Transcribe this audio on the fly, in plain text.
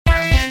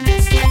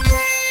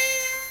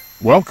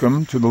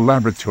Welcome to the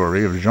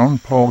laboratory of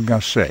Jean-Paul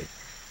Gasset.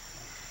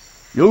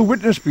 You'll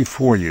witness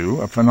before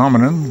you a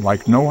phenomenon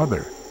like no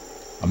other,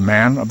 a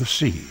man of the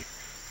sea,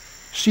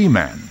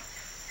 Seaman.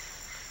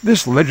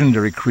 This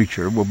legendary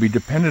creature will be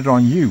dependent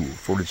on you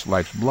for its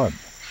life's blood.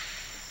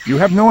 You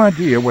have no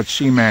idea what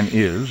Seaman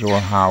is or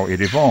how it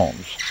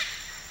evolves.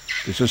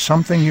 This is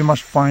something you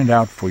must find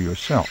out for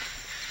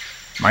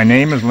yourself. My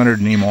name is Leonard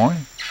Nimoy,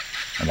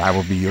 and I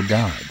will be your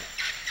guide.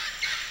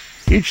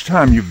 Each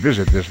time you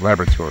visit this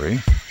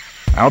laboratory,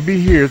 I'll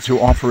be here to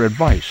offer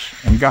advice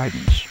and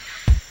guidance.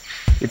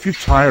 If you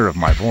tire of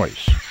my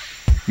voice,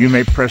 you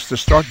may press the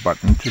start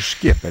button to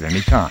skip at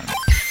any time.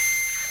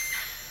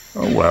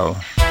 Oh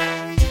well.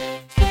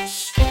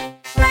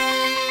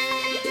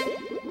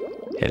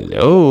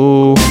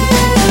 Hello.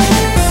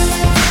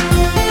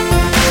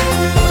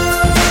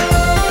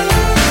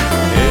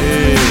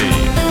 Hey.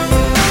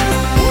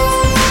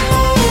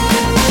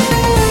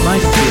 My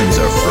fins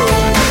are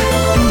frozen.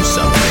 Do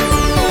something.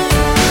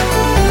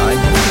 I'm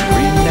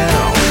hungry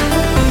now.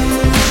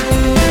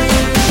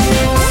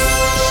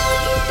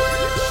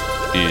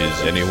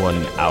 Is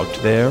anyone out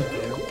there?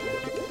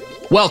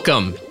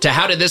 Welcome to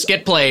How Did This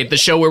Get Played, the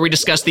show where we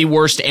discuss the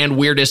worst and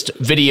weirdest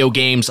video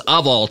games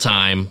of all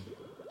time.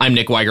 I'm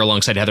Nick Weiger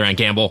alongside Heather Ann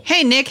Campbell.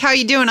 Hey, Nick, how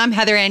you doing? I'm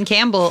Heather Ann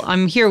Campbell.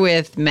 I'm here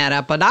with Matt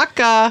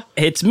Apodaca.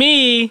 It's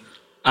me.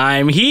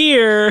 I'm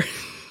here.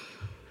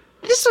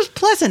 This was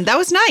pleasant. That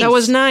was nice. That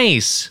was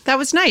nice. That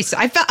was nice.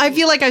 I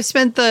feel like I've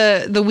spent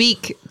the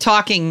week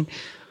talking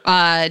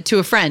to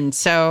a friend,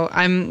 so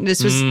I'm a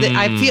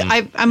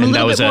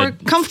little bit more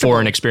comfortable.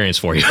 Foreign experience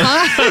for you.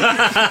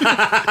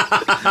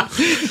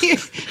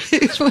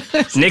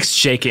 Nick's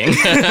shaking.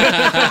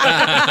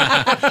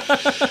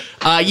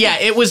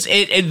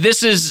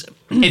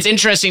 It's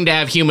interesting to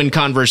have human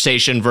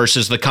conversation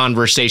versus the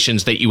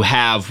conversations that you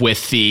have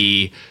with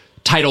the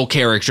title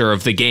character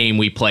of the game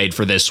we played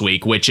for this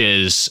week, which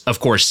is, of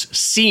course,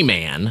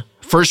 Seaman.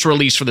 First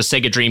released for the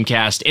Sega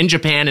Dreamcast in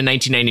Japan in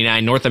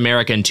 1999, North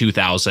America in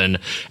 2000.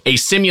 A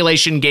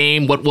simulation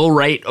game, what we'll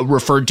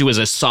referred to as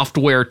a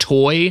software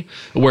toy,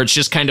 where it's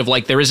just kind of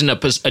like there isn't a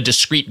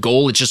discrete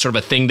goal. It's just sort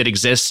of a thing that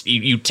exists.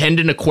 You tend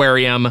an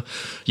aquarium.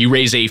 You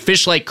raise a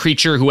fish-like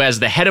creature who has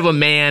the head of a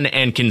man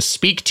and can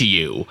speak to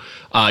you.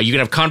 You can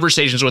have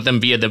conversations with them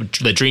via the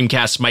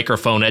Dreamcast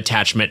microphone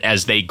attachment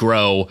as they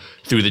grow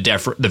through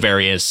the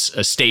various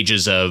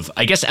stages of,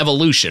 I guess,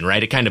 evolution,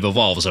 right? It kind of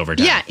evolves over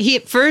time. Yeah,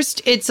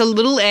 first it's a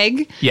little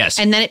egg. Yes.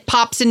 And then it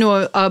pops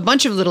into a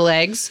bunch of little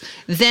eggs.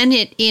 Then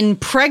it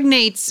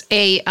impregnates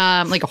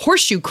like a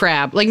horseshoe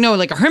crab,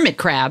 like a hermit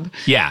crab.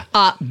 Yeah.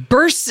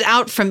 Bursts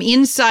out from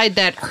inside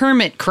that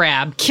hermit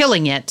crab,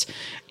 killing it,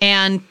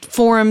 and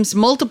forms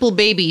multiple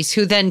babies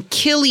who then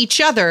kill each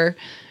other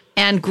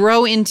and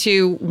grow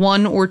into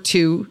one or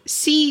two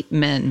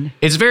seamen.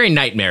 It's very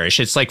nightmarish.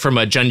 It's like from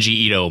a Junji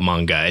Ito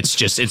manga. It's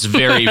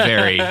very,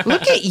 very...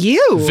 Look at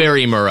you.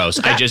 Very morose.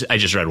 I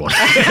just read one.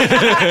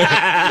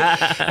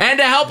 And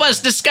to help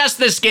us discuss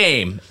this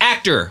game,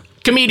 actor,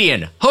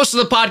 comedian, host of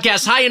the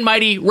podcast High and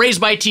Mighty,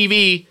 Raised by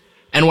TV,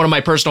 and one of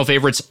my personal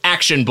favorites,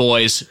 Action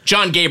Boys,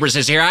 Jon Gabrus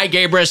is here. Hi,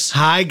 Gabrus.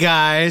 Hi,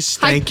 guys.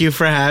 Thank you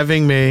for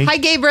having me. Hi,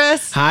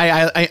 Gabrus.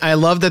 Hi. I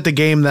love that the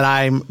game that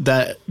I'm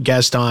the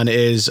guest on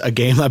is a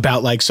game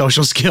about, like,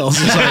 social skills.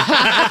 It's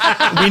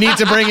like, we need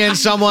to bring in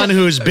someone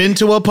who's been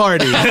to a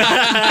party. Who's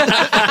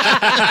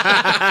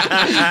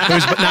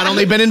not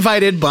only been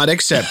invited, but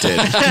accepted.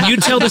 Can you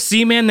tell the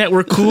Seaman that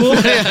we're cool?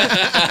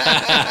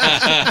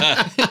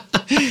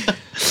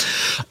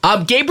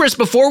 Gabrus,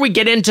 before we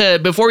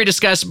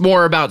discuss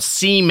more about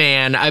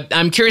Seaman,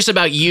 I'm curious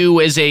about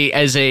you as a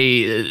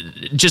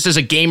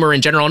gamer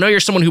in general. I know you're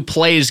someone who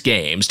plays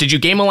games. Did you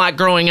game a lot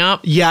growing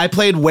up? Yeah, I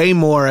played way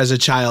more as a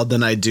child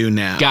than I do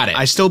now. Got it.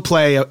 I still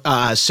play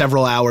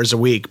several hours a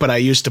week, but I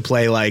used to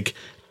play like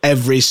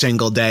every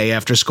single day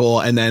after school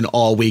and then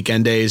all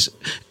weekend days.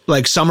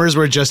 Like summers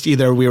were just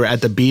either we were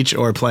at the beach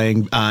or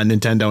playing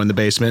Nintendo in the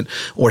basement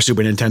or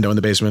Super Nintendo in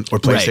the basement or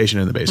PlayStation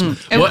in the basement.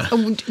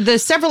 And the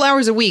several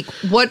hours a week,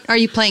 what are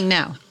you playing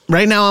now?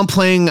 Right now I'm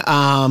playing,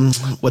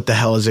 what the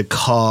hell is it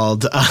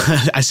called?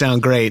 I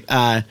sound great.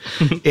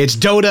 It's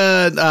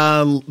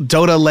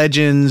Dota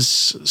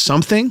Legends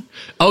something.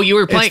 Oh, you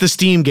were playing? It's the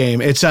Steam game.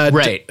 It's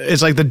right.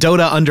 It's like the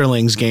Dota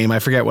Underlings game. I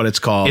forget what it's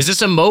called. Is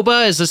this a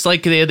MOBA? Is this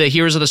like the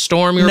Heroes of the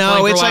Storm you were playing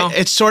for a while? No,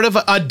 it's sort of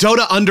a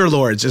Dota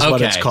Underlords is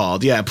what it's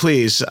called. Yeah,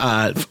 please.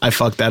 I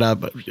fucked that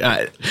up.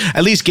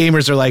 At least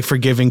gamers are like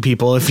forgiving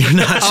people if you're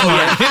not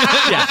smart.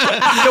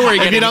 Yeah. Don't worry.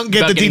 If you don't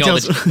get the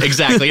details.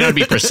 Exactly. You don't have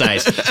to be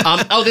precise.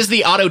 This is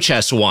the auto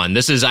chess one.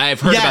 I've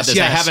heard about this.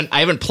 Yes. I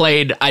haven't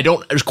played. I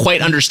don't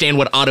quite understand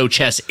what auto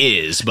chess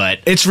is,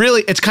 but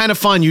it's kind of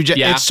fun.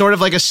 It's sort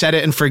of like a set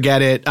it and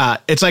forget it.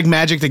 It's like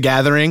Magic the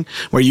Gathering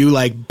where you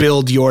like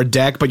build your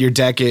deck, but your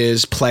deck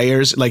is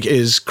players, like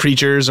is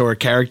creatures or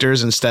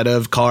characters instead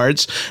of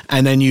cards.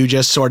 And then you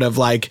just sort of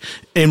like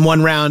in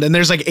one round, and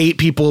there's like 8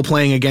 people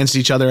playing against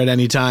each other at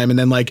any time, and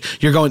then like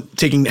you're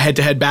taking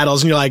head-to-head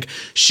battles, and you're like,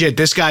 shit,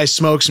 this guy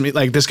smokes me,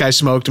 like this guy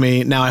smoked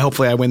me, now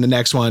hopefully I win the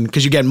next one,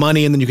 because you get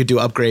money and then you could do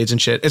upgrades and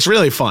shit. It's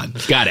really fun.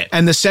 Got it.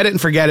 And the set it and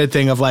forget it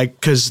thing of like,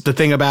 because the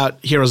thing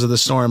about Heroes of the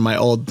Storm, my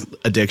old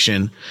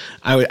addiction,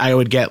 I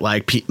would get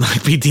like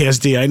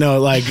PTSD, I know,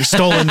 like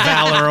stolen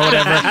valor or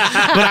whatever,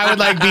 but I would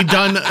like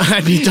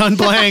I'd be done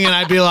playing and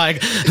I'd be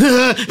like,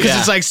 because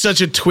it's like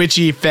such a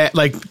twitchy,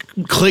 like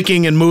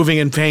clicking and moving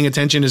and paying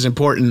attention is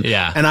important.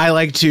 Yeah. And I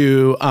like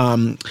to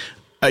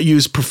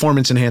use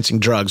performance enhancing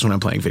drugs when I'm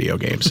playing video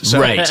games. So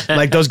Right.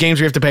 like those games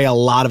where you have to pay a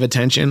lot of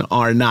attention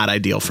are not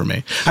ideal for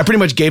me. I pretty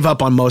much gave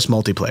up on most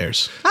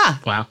multiplayers.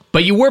 Wow.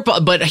 But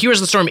Heroes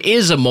of the Storm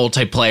is a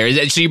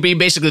multiplayer. So you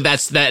basically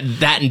that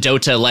and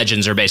Dota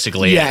Legends are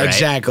basically Yeah, it, right?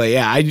 exactly.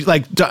 Yeah.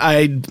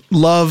 I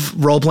love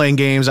role-playing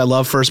games. I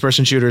love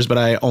first-person shooters, but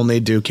I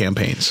only do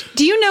campaigns.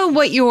 Do you know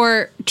what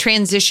your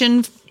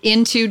transition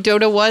into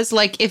Dota was?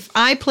 Like, if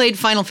I played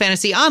Final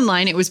Fantasy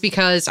Online, it was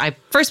because I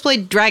first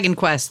played Dragon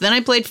Quest, then I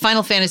played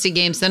Final Fantasy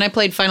games, then I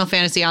played Final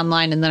Fantasy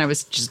Online, and then I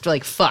was just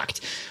like fucked.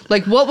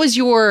 Like, what was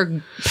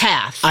your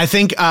path? I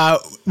think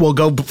we'll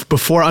go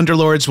before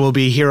Underlords will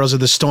be Heroes of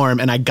the Storm,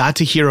 and I got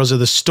to Heroes of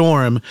the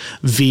Storm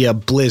via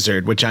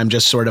Blizzard, which I'm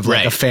just sort of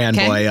like a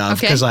fanboy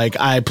of, because like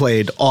I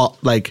played all,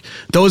 like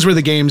those were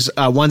the games.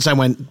 Once I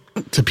went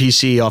to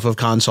PC off of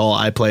console,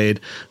 I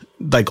played.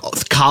 Like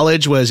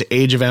college was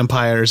Age of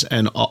Empires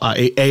and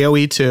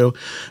AoE 2,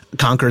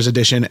 Conqueror's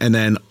Edition, and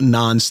then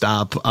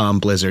nonstop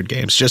Blizzard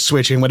games. Just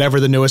switching whatever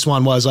the newest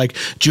one was. Like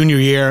junior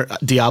year,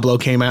 Diablo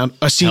came out.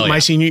 My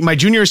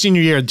junior or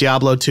senior year,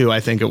 Diablo 2, I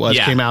think it was,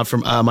 came out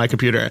from my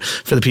computer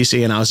for the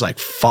PC, and I was like,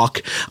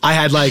 fuck. I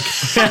had like,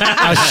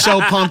 I was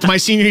so pumped. My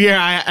senior year,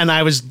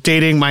 I was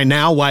dating my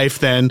now wife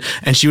then,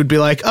 and she would be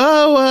like,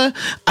 I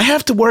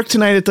have to work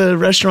tonight at the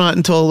restaurant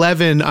until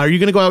 11. Are you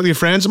going to go out with your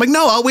friends? I'm like,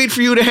 no, I'll wait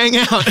for you to hang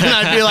out. And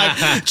I'd be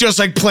like, just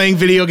like playing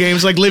video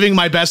games, like living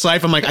my best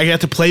life. I'm like, I have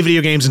to play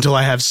video games until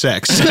I have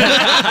sex. It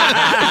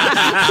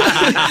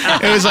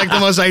was like the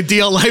most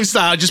ideal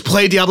lifestyle. Just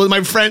play Diablo.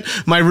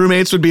 My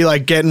roommates would be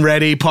like getting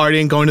ready,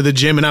 partying, going to the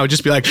gym, and I would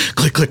just be like,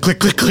 click, click, click,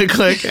 click, click,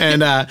 click.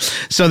 And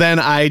so then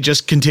I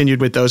just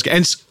continued with those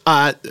games.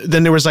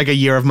 Then there was like a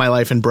year of my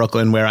life in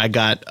Brooklyn where I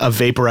got a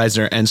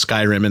vaporizer and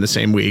Skyrim in the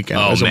same week. And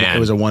it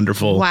was a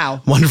wonderful,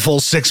 wonderful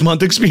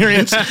 6-month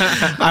experience.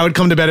 I would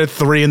come to bed at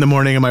 3 a.m.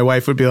 and my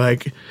wife would be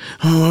like,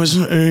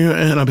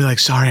 and I'll be like,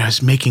 sorry, I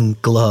was making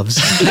gloves.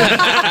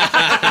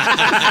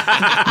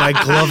 My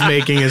glove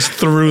making is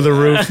through the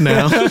roof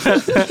now.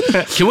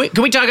 Can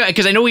we talk about,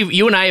 because I know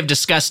you and I have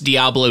discussed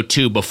Diablo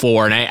 2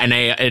 before,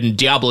 and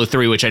Diablo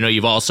 3, which I know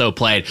you've also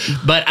played,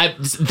 but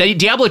the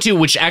Diablo 2,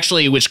 which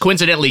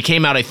coincidentally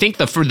came out, I think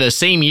for the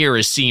same year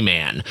as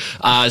Seaman.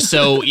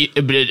 So to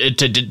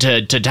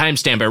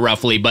timestamp it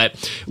roughly, but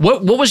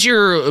what was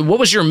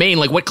your main,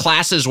 like what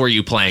classes were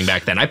you playing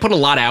back then? I put a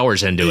lot of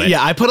hours into it.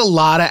 Yeah, I put a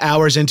lot of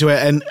hours into it,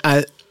 and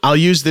I'll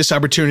use this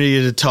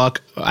opportunity to talk.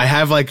 I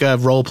have like a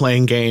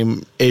role-playing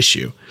game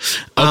issue.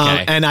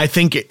 Okay. And I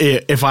think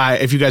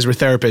if you guys were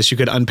therapists, you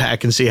could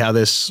unpack and see how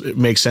this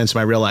makes sense in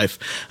my real life.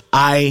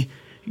 I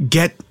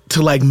get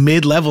to like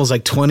mid-levels,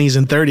 like 20s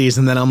and 30s,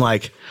 and then I'm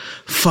like,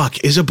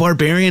 fuck, is a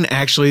barbarian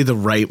actually the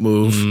right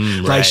move?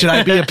 Right. Like, should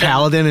I be a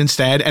paladin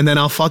instead? And then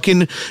I'll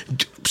fucking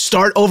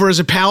start over as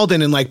a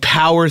paladin and like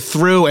power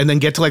through and then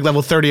get to like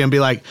level 30 and be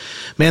like,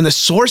 man, the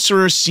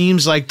sorcerer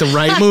seems like the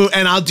right move.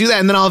 And I'll do that.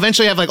 And then I'll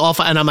eventually have like all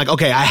 5. And I'm like,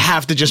 okay, I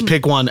have to just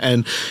pick one.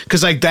 And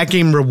because like that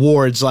game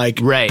rewards like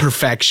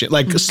perfection,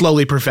 like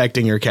slowly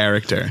perfecting your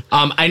character.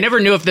 I never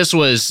knew if this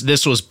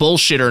was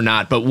bullshit or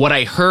not, but what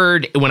I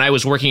heard when I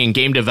was working in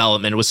game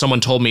development was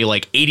someone told me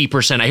like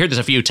 80%, I heard this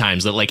a few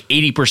times, that like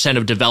 80%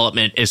 of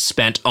development is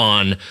spent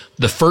on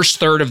the first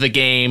third of the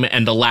game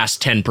and the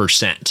last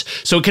 10%.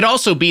 So it could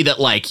also be that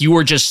like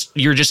you're just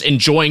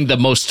enjoying the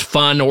most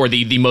fun or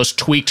the most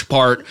tweaked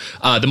part,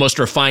 the most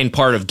refined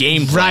part of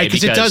gameplay. Right,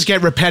 because it does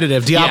get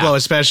repetitive. Diablo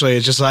especially,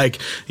 it's just like,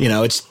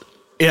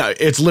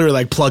 it's literally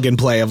like plug and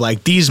play of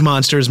like, these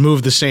monsters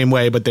move the same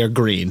way, but they're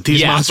green.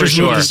 These monsters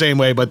move the same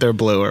way, but they're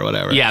blue or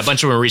whatever. Yeah, a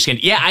bunch of them are reskinned.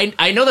 Yeah,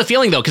 I know the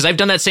feeling though, because I've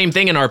done that same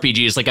thing in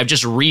RPGs. Like I've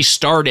just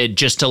restarted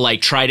just to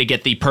like try to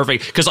get the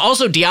perfect, because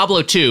also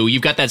Diablo 2,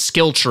 you've got that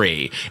skill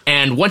tree.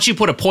 And once you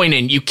put a point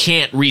in, you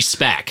can't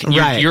respec.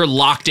 You're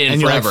locked in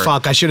and forever. You're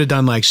like, fuck, I should have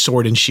done like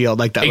sword and shield.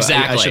 Like that.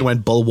 Exactly. I should have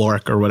went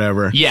bulwark or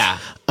whatever. Yeah.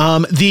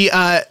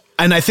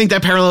 And I think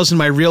that parallels in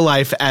my real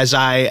life, as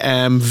I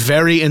am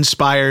very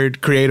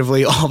inspired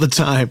creatively all the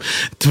time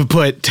to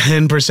put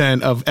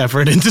 10% of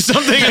effort into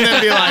something and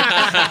then be like,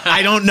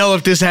 I don't know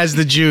if this has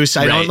the juice.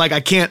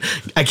 I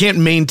can't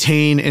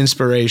maintain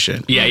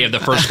inspiration. Yeah, you have the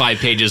first 5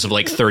 pages of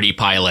like 30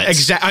 pilots.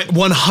 Exactly.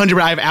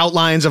 100. I have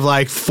outlines of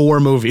like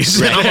 4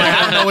 movies. Right. I'm like,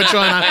 I don't know which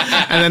one.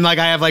 And then like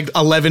I have like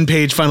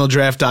 11-page final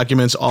draft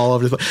documents all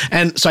over the place.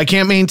 And so I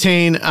can't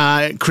maintain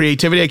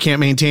creativity. I can't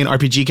maintain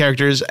RPG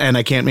characters, and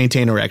I can't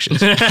maintain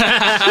erections.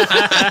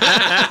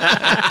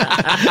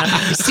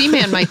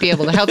 Seaman might be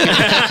able to help you with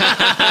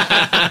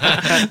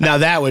that. Now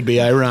that would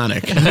be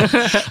ironic.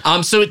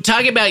 So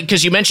talking about,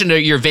 because you mentioned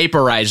your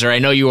vaporizer, I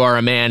know you are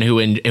a man who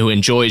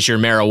enjoys your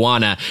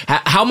marijuana.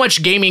 How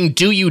much gaming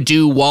do you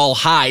do while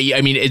high?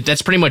 I mean,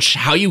 that's pretty much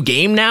how you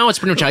game now? It's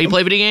pretty much how you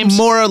play video games?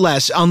 More or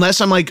less,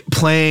 unless I'm like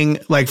playing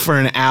like for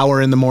an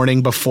hour in the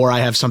morning before I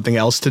have something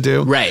else to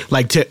do. Right.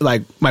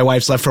 Like my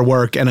wife's left for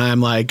work and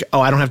I'm like,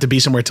 oh, I don't have to be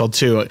somewhere till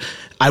 2.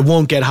 I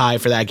won't get high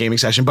for that gaming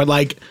session. But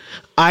like,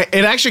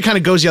 it actually kind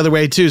of goes the other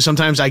way too.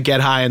 Sometimes I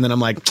get high and then I'm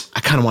like, I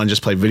kind of want to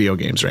just play video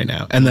games right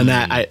now. And then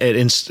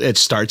it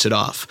starts it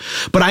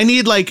off. But I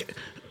need like,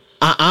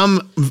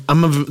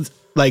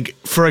 like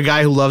for a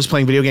guy who loves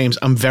playing video games,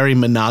 I'm very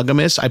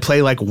monogamous. I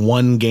play like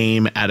one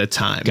game at a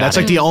time. That's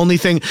like the only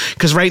thing.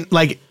 Because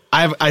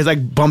I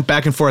like bump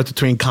back and forth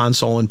between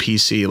console and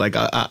PC, like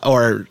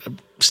or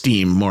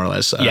Steam, more or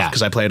less,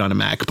 because I play it on a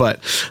Mac.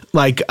 But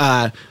like,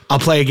 I'll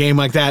play a game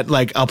like that.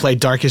 Like, I'll play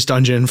Darkest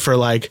Dungeon for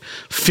like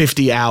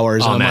 50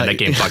 hours. Oh, man, like,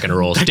 that game fucking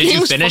rules. Did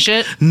you finish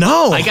it?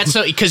 No. I got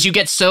because you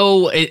get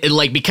so,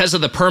 like, because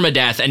of the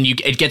permadeath, and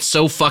it gets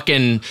so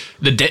fucking,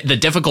 the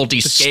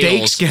difficulty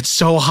scales. Stakes get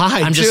so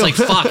high. I'm just like,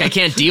 fuck, I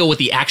can't deal with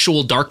the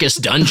actual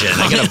Darkest Dungeon.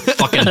 I gotta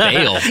fucking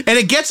bail. And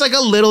it gets like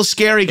a little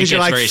scary because you're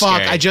like,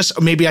 fuck,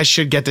 scary. Maybe I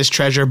should get this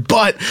treasure,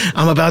 but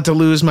I'm about to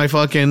lose my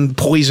fucking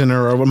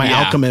poisoner or my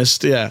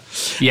alchemist. Yeah.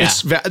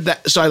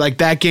 So I like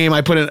that game.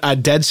 I put in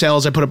Dead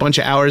Cells. I put a bunch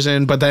of hours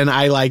in, but then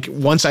I like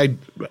once I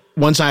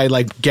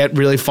like get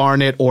really far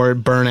in it or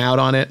burn out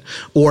on it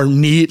or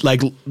need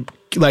like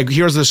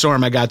Heroes of the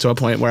Storm, I got to a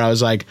point where I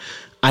was like,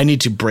 I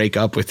need to break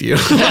up with you.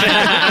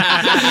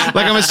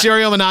 Like I'm a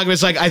serial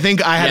monogamous. Like I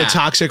think I had a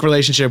toxic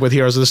relationship with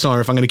Heroes of the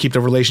Storm if I'm going to keep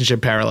the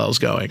relationship parallels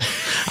going.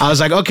 I was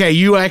like, okay,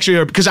 you actually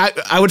are, because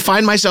I would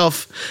find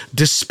myself,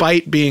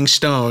 despite being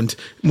stoned,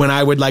 when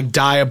I would like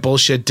die a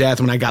bullshit death,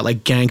 when I got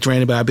like ganked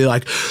randomly, I'd be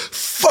like,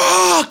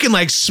 fuck, and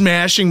like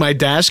smashing my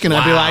desk, and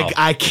I'd be like,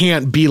 I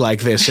can't be like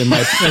this in my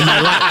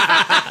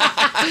life.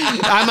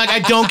 I'm like, I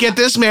don't get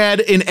this mad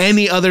in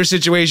any other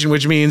situation,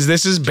 which means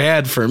this is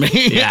bad for me.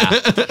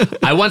 Yeah.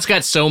 I once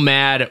got so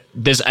mad.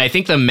 I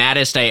think the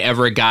maddest I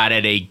ever got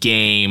at a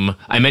game,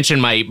 I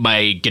mentioned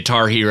my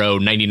Guitar Hero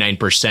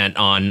 99%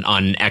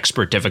 on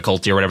expert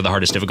difficulty or whatever the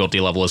hardest difficulty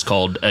level is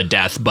called,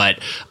 death. But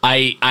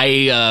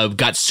I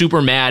got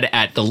super mad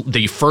at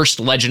the first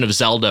Legend of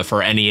Zelda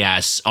for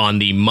NES on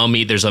the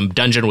mummy. There's a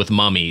dungeon with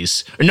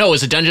mummies. Or no,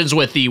 it's a dungeons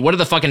with what are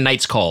the fucking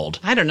knights called?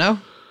 I don't know.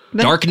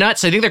 Dark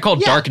Nuts? I think they're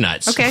called Dark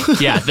Nuts. Okay.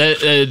 Yeah.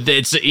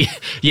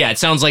 It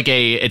sounds like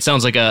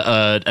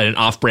an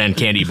off-brand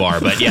candy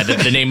bar, but yeah,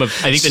 the name of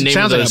I think the name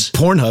sounds of those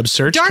like a Pornhub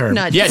search Dark term.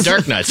 Nuts. Yeah,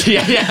 Dark Nuts.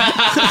 Yeah.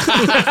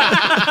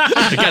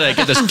 I gotta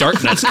get this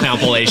Dark Nuts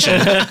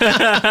compilation.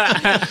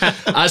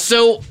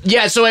 So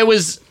I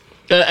was.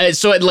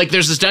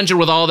 There's this dungeon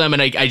with all of them,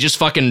 and I just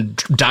fucking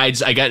died.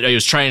 I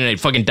was trying, and I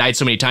fucking died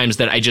so many times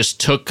that I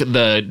just took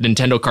the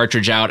Nintendo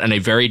cartridge out, and I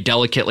very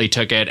delicately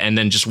took it, and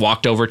then just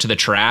walked over to the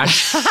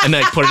trash, and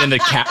then I put it in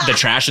the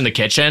trash in the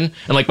kitchen,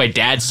 and like my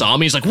dad saw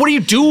me, he's like, "What are you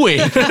doing?"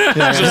 So it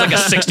was like a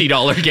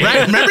 $60 game.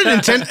 Right? Remember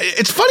Nintendo?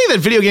 It's funny that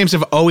video games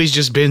have always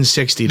just been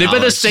 $60. They've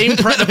been the same.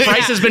 The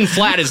price has been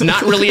flat. It's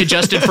not really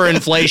adjusted for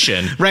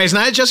inflation. Right? It's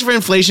not adjusted for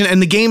inflation,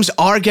 and the games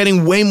are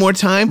getting way more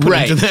time put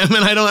into them,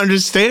 and I don't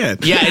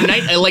understand. Yeah,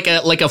 and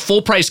like a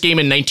full price game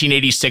in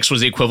 1986 was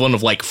the equivalent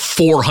of like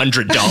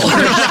 $400. It's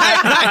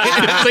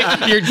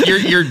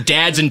like your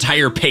dad's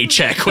entire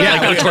paycheck would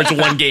go towards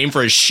one game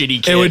for a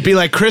shitty kid. It would be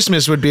like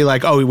Christmas would be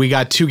like, oh, we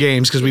got 2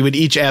 games because we would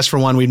each ask for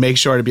one. We'd make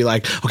sure to be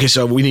like, okay,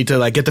 so we need to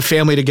like get the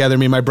family together,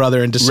 me and my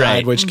brother, and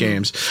decide which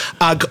games.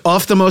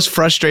 Off the most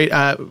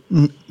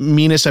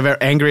meanest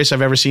angriest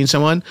I've ever seen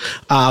someone.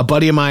 A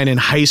buddy of mine in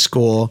high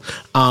school,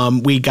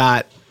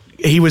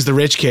 he was the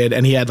rich kid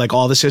and he had like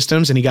all the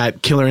systems, and he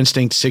got Killer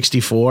Instinct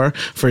 64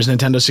 for his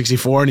Nintendo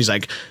 64. And he's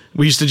like,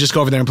 we used to just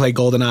go over there and play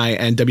GoldenEye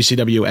and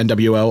WCW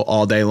NWO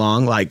all day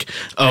long. Like,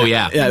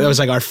 yeah, that was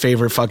like our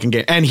favorite fucking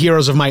game. And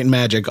Heroes of Might and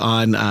Magic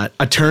on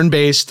a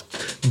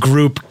turn-based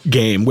group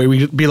game where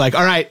we'd be like,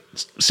 all right,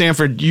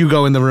 Sanford, you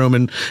go in the room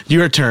and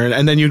your turn,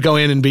 and then you'd go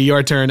in and be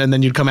your turn, and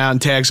then you'd come out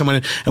and tag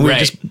someone, and we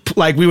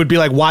would be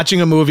like watching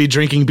a movie,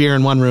 drinking beer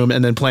in one room,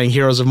 and then playing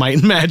Heroes of Might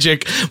and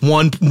Magic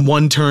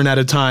one turn at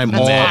a time.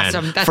 That's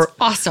awesome. That's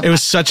awesome. It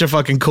was such a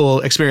fucking cool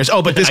experience.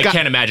 Oh, but I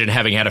can't imagine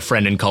having had a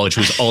friend in college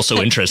who was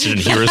also interested in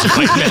Heroes of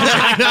Might and Magic.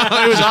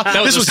 I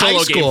know, this was a solo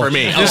high school game for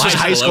me. This was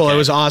high school. Okay. It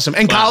was awesome.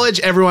 In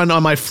college, everyone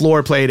on my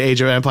floor played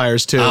Age of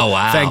Empires too. Oh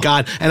wow! Thank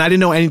God. And I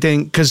didn't know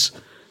anything because.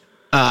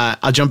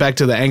 I'll jump back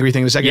to the angry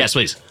thing in a second. Yes,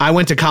 please. I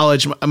went to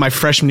college. My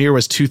freshman year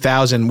was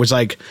 2000. Was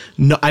like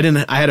no, I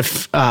didn't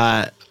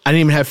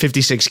even have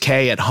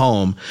 56K at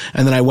home,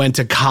 and then I went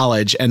to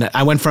college, and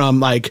I went from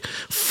like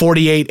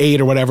 48.8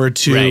 or whatever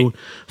to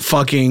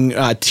fucking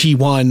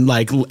T1,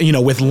 like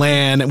with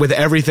LAN, with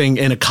everything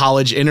in a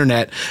college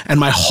internet, and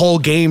my whole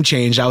game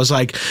changed. I would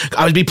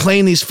be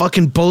playing these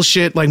fucking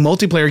bullshit like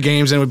multiplayer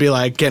games, and would be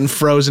like getting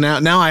frozen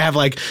out. Now I have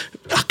like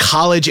a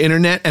college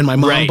internet, and my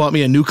mom bought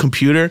me a new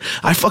computer.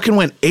 I fucking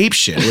went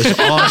apeshit. It was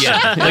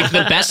awesome. Like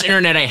the best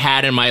internet I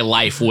had in my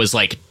life was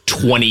like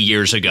 20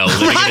 years ago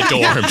living in a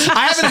dorm.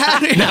 I haven't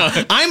had it.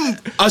 No. I'm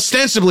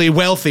ostensibly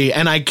wealthy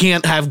and I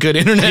can't have good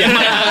internet in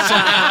my house.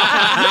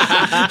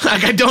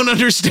 Like, I don't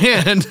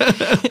understand.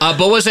 But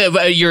was it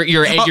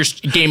your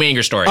game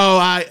anger story?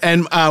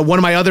 And one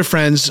of my other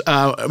friends,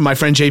 my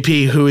friend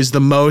JP, who is the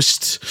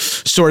most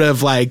sort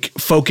of like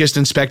focused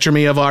and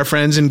spectrumy of our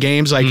friends in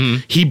games, like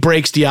he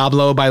breaks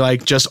Diablo by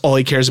like just all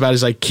he cares about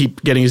is like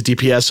keep getting his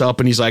DPS up,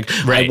 and he's like,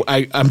 right.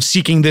 I'm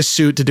seeking this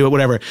suit to do it,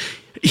 whatever.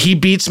 He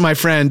beats my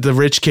friend, the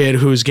rich kid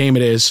whose game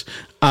it is,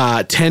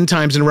 10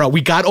 times in a row.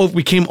 We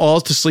came all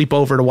to sleep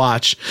over to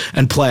watch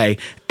and play,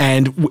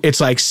 and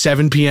it's like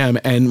 7 p.m.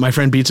 and my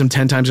friend beats him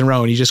 10 times in a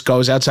row, and he just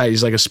goes outside.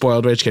 He's like a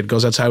spoiled rich kid,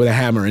 goes outside with a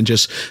hammer and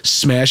just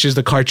smashes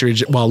the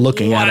cartridge while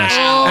looking at us.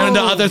 And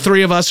the other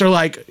three of us are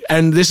like,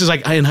 and this is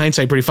like in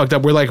hindsight pretty fucked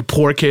up. We're like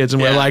poor kids,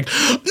 and we're like,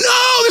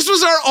 no, this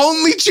was our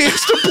only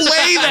chance to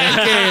play that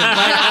game.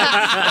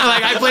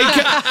 Like I played.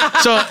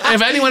 So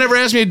if anyone ever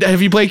asked me,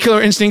 have you played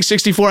Killer Instinct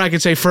 64? I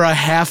could say for a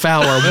half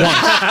hour once.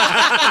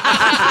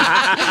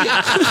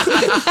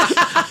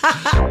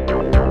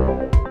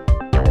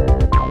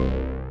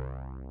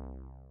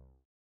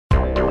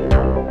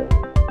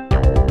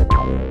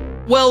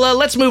 Well,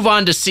 let's move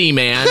on to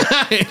Seaman,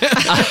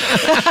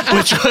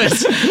 which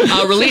was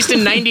released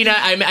in 99.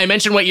 I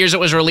mentioned what years it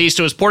was released.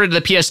 It was ported to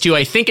the PS2,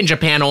 I think in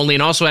Japan only,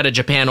 and also had a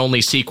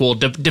Japan-only sequel.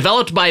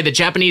 Developed by the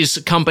Japanese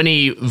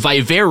company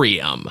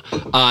Vivarium.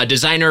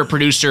 Designer,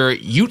 producer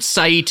Ute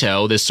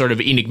Saito, this sort of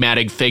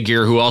enigmatic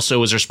figure who also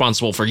was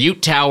responsible for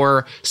Ute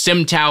Tower,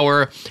 Sim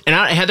Tower, and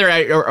Heather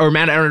or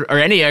Matt or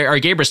any or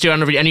Gabrus too. I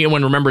don't know if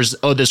anyone remembers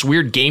this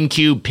weird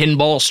GameCube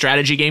pinball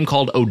strategy game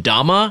called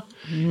Odama.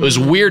 It was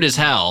weird as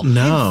hell.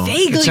 No,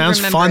 it sounds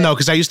fun though,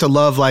 because I used to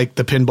love like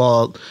the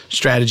pinball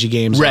strategy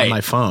games on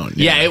my phone.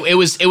 Yeah, it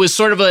was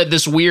sort of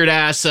this weird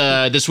ass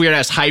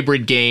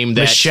hybrid game.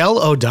 That Michelle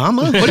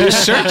Odama? What are you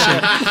searching?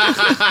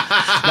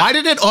 Why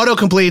did it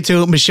autocomplete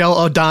to Michelle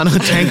O'Donnell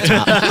tank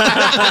top?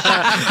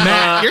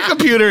 Matt, your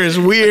computer is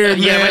weird.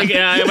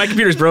 Yeah, my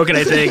computer's broken,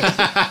 I think.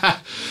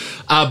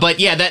 But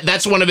yeah,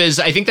 that's one of his.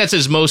 I think that's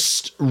his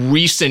most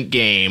recent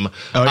game.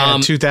 Oh yeah,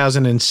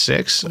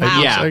 2006.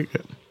 Wow. Yeah.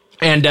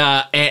 And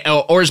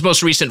or his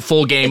most recent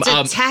full game. It's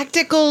a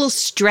tactical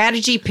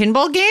strategy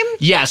pinball game?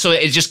 Yeah, so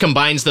it just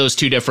combines those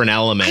two different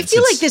elements. I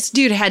feel like this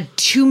dude had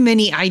too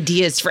many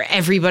ideas for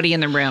everybody in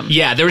the room.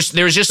 Yeah, there's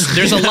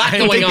a lot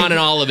going on in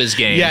all of his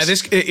games. Yeah,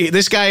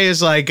 this guy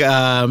is like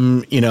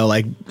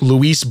like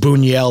Luis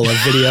Buñuel of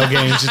video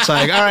games. It's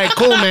like, all right,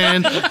 cool,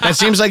 man. That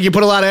seems like you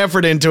put a lot of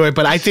effort into it,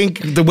 but I think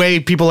the way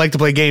people like to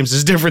play games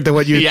is different than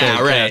what you think. Yeah,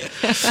 right.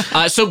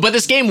 But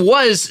this game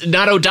was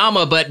not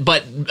Odama,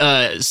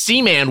 but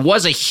Seaman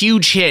was a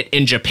huge hit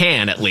in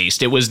Japan, at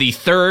least. It was the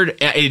third,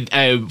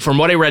 from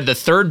what I read, the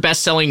third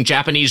best-selling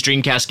Japanese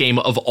Dreamcast game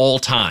of all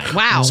time.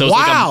 Wow. So it's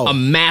like a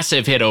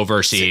massive hit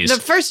overseas. The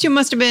first two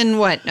must have been,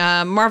 what,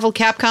 Marvel,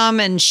 Capcom,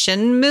 and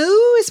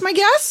Shenmue is my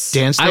guess?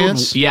 Dance?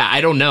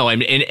 I don't know. I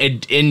mean,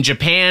 in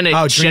Japan,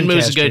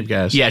 Shenmue's a good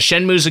guess. Yeah,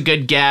 Shenmue's a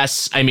good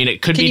guess. I mean,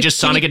 it could be just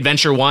Sonic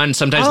Adventure 1.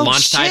 Sometimes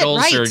launch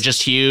titles are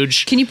just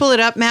huge. Can you pull it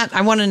up, Matt?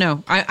 I want to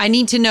know. I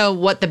need to know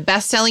what the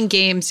best-selling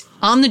games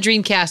on the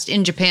Dreamcast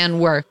in Japan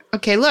were.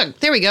 Okay, look,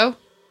 there we go.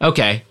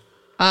 Okay.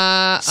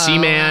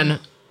 Seaman,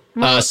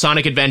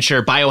 Sonic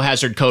Adventure,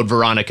 Biohazard Code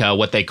Veronica,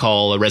 what they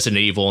call a Resident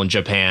Evil in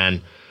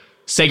Japan,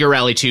 Sega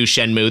Rally 2,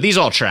 Shenmue. These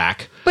all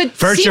track. But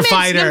Virtua Seaman's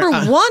Fighter,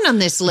 number one on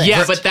this list.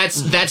 Yeah, but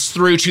that's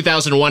through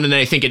 2001, and then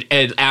I think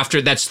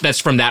after that's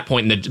from that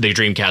point in the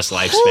Dreamcast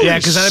lifespan. Yeah,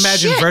 because I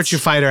imagine Virtua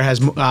Fighter has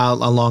a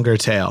longer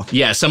tail.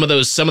 Yeah, some of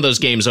those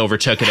games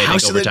overtook it. I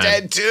House think over of the time.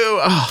 Dead too.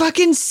 Oh.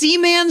 Fucking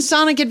Seaman,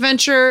 Sonic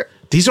Adventure.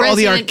 These are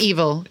Resident all the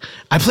Evil.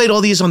 I played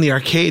all these on the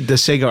arcade, the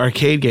Sega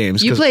arcade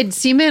games. You played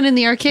Seaman in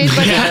the arcade,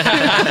 buddy?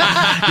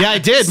 Yeah, I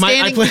did.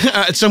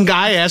 Some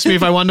guy asked me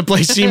if I wanted to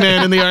play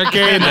Seaman in the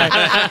arcade,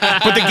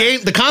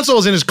 but the console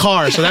was in his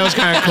car, so that was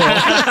kind of cool.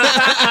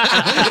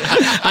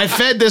 I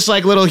fed this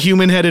like little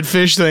human-headed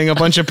fish thing a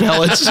bunch of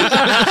pellets.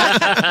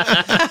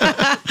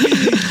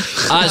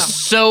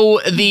 So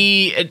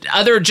the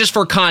other, just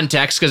for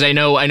context, because I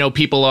know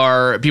people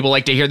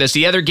like to hear this.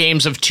 The other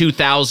games of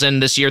 2000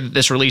 this year that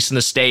this released in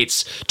the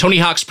States: Tony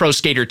Hawk's Pro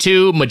Skater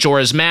 2,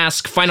 Majora's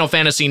Mask, Final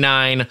Fantasy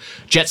 9,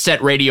 Jet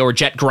Set Radio or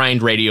Jet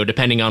Grind Radio,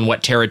 depending on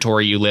what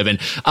territory you live in.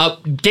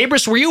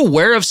 Gabrus, were you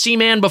aware of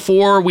Seaman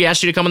before we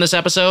asked you to come on this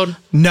episode?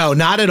 No,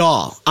 not at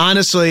all.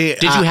 Honestly,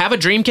 did you have a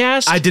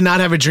Dreamcast? I did not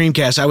have a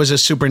Dreamcast. I was a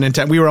Super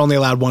Nintendo. We were only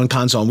allowed one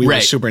console, and we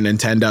were Super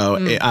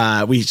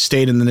Nintendo. We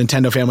stayed in the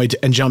Nintendo family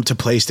and jumped to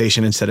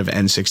PlayStation instead of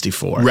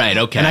N64. Right,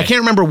 okay. And I can't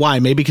remember why.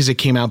 Maybe because it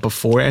came out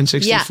before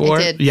N64. Yeah, it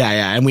did.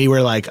 Yeah. And we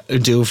were like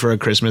due for a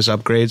Christmas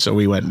upgrade, so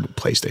we went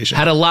PlayStation.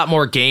 Had a lot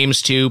more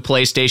games too,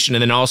 PlayStation,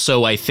 and then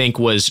also I think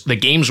the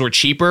games were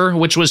cheaper,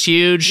 which was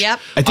huge. Yep.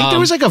 I think there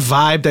was like a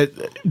vibe that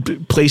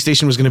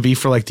PlayStation was going to be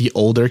for like the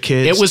older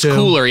kids. It was too.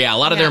 cooler, yeah. A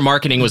lot of their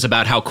marketing was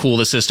about how cool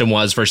the system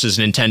was versus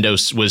Nintendo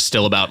was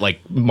still about like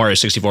Mario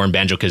 64 and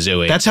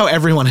Banjo-Kazooie. That's how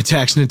everyone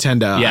attacks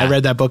Nintendo. Yeah. I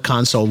read that book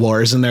Console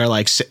Wars, and they're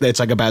like, it's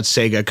like about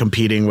Sega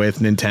competing with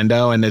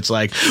Nintendo, and it's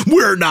like,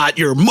 we're not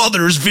your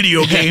mother's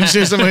video game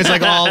system. It's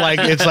like all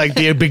like, it's like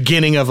the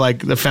beginning of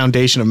like the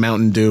foundation of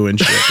Mountain Dew and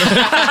shit.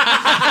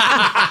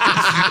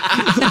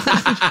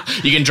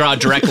 You can draw a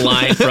direct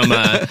line from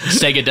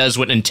Sega does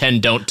what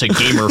Nintendo don't to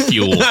Gamer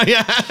Fuel.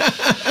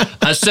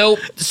 So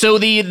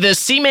the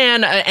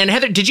Seaman, and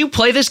Heather, did you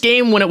play this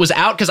game when it was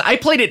out? Because I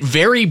played it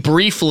very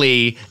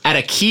briefly at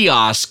a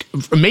kiosk,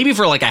 maybe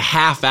for like a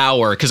half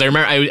hour, because I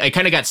remember I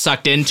kind of got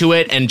sucked into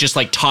it and just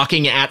like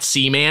talking at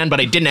Seaman, but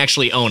I didn't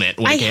actually own it.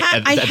 I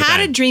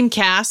had a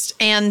Dreamcast,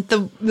 and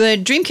the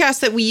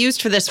Dreamcast that we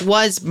used for this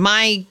was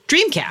my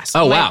Dreamcast.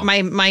 Oh, wow.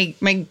 My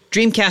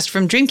Dreamcast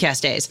from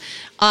Dreamcast days.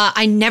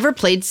 I never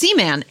played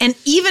Seaman. And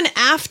even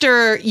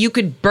after you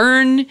could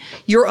burn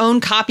your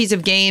own copies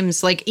of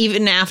games, like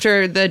even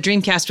after the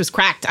Dreamcast was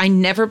cracked, I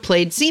never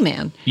played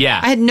Seaman. Yeah.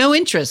 I had no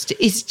interest.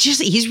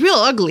 He's real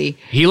ugly.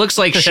 He looks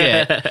like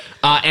shit.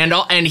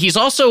 And he's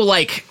also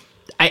like,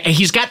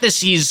 he's got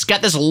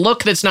this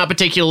look that's not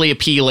particularly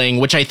appealing,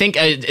 which I think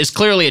is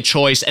clearly a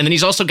choice. And then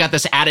he's also got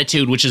this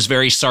attitude, which is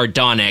very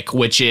sardonic,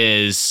 which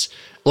is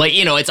like,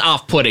 you know, it's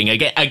off-putting.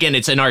 Again,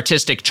 it's an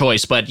artistic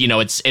choice, but you know,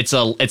 it's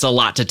a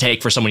lot to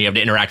take for someone you have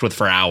to interact with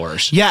for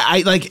hours. Yeah,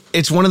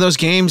 it's one of those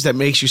games that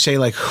makes you say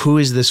like, who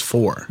is this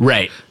for?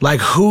 Right. Like,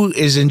 who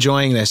is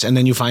enjoying this? And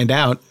then you find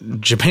out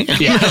Japan,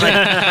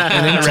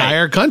 an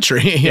entire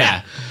country.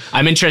 Yeah.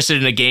 I'm interested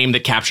in a game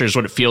that captures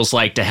what it feels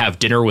like to have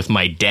dinner with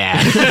my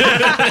dad.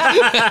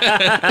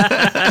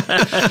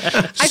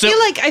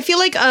 I feel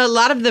like a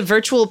lot of the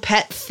virtual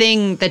pet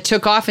thing that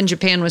took off in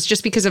Japan was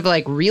just because of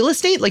like real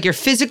estate, like your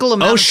physical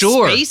amount of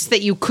space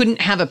that you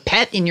couldn't have a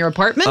pet in your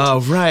apartment. Oh,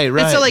 right.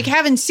 And so like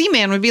having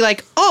Seaman would be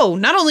like, oh,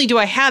 not only do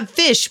I have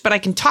fish, but I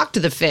can talk to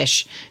the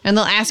fish and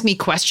they'll ask me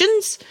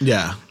questions.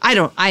 Yeah. Why?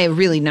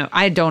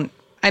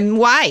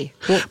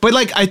 Well, But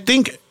like, I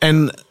think,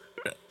 and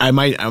I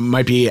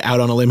might be out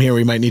on a limb here.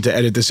 We might need to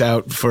edit this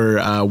out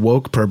for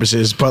woke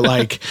purposes. But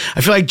like,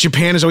 I feel like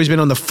Japan has always been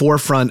on the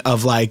forefront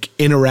of like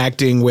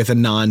interacting with a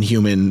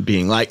non-human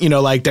being. Like, you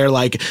know, like they're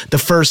like the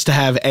first to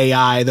have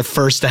AI, the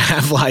first to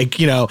have like,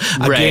 you know,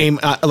 a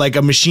game, like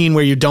a machine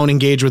where you don't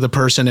engage with a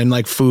person and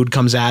like food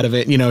comes out of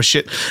it, you know,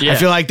 shit. Yeah. I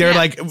feel like they're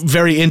like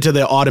very into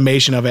the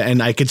automation of it.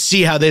 And I could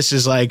see how this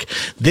is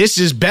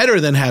better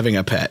than having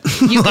a pet.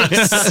 You could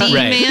see,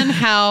 man,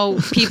 how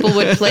people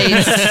would play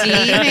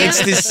Seaman.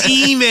 It's the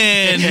Seaman.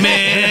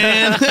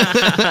 Man.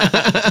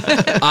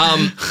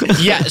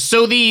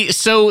 So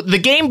the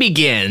game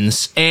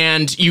begins,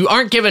 and you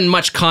aren't given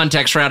much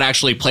context for how to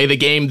actually play the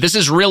game. This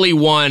is really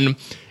one.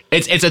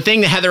 It's a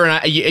thing that Heather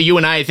and you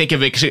and I think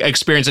have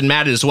experienced, and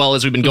Matt as well,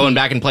 as we've been going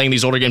back and playing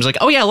these older games. Like,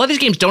 oh yeah, a lot of these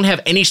games don't have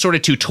any sort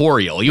of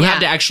tutorial. You have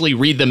to actually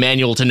read the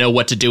manual to know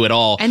what to do at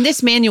all. And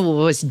this manual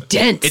was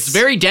dense. It's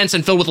very dense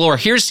and filled with lore.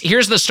 Here's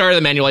the start of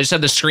the manual. I just have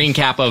the screen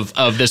cap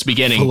of this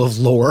beginning. Full of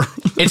lore.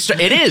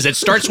 It is. It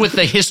starts with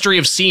the history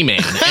of Seaman,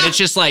 and it's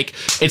just like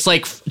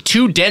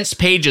two dense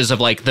pages of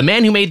like the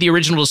man who made the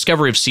original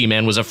discovery of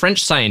Seaman was a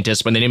French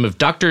scientist by the name of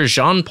Dr.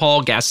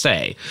 Jean-Paul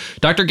Gasset.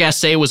 Dr.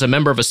 Gasset was a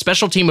member of a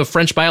special team of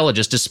French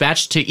biologists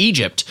dispatched to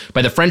Egypt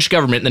by the French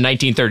government in the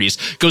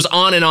 1930s. Goes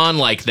on and on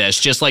like this,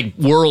 just like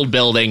world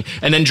building,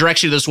 and then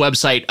directs you to this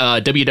website,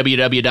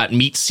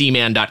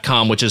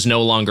 www.meetseaman.com, which is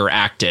no longer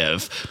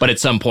active, but at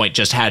some point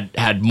just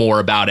had more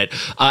about it.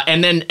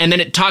 And then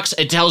it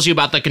tells you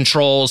about the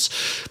controls,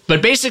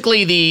 but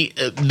basically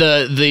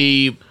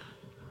the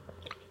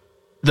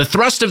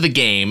thrust of the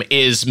game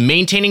is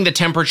maintaining the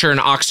temperature and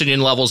oxygen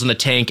levels in the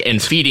tank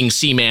and feeding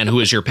Seaman, who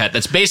is your pet.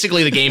 That's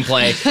basically the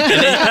gameplay.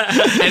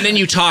 And then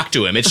you talk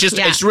to him.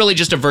 It's really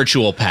just a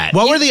virtual pet.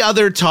 What were the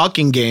other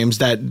talking games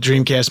that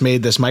Dreamcast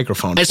made this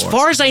microphone for? As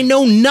far as I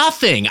know,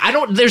 nothing.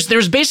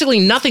 There's basically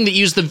nothing that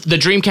used the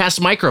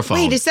Dreamcast microphone.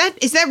 Wait, is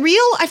that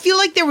real? I feel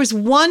like there was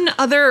one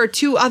other or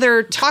two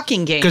other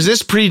talking games. Because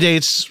this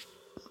predates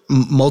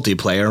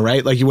multiplayer,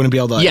 right? Like you wouldn't be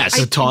able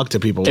to talk to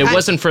people. It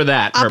wasn't for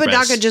that purpose.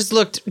 Apodaca just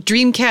looked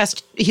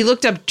Dreamcast. He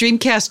looked up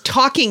Dreamcast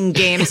talking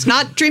games,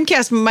 not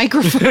Dreamcast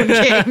microphone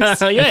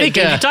games. Yeah, I think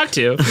you talk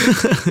to.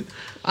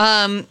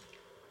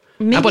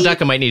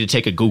 Apodaca might need to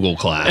take a Google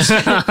class.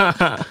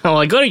 Well,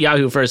 I go to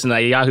Yahoo first and I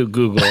Yahoo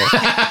Google.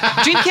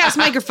 Dreamcast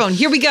microphone.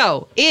 Here we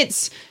go.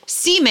 It's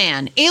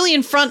Seaman,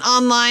 Alien Front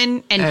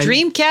Online, and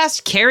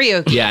Dreamcast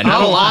karaoke. Yeah,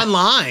 not a lot.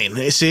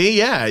 Online. See,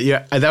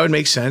 yeah, that would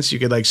make sense. You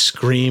could like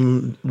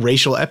scream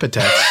racial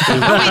epithets.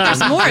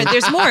 Oh wait,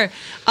 there's more.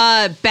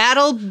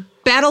 Battle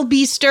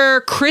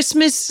Beaster,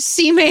 Christmas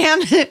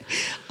Seaman,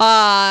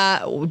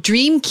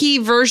 Dream Key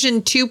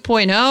version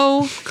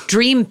 2.0,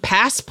 Dream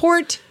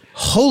Passport.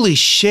 Holy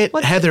shit,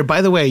 what? Heather,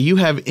 by the way, you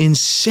have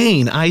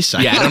insane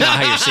eyesight. Yeah, I don't know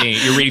how you're seeing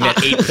it. You're reading that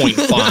 8-point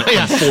font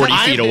from 40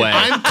 feet away.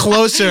 I'm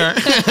closer,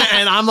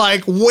 and I'm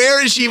like,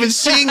 where is she even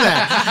seeing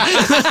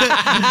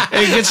that?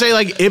 And you could say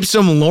like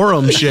ipsum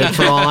lorem shit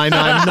for all I know.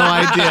 I have no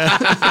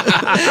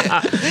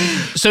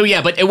idea. So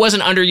yeah, but it was an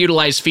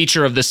underutilized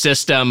feature of the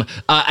system.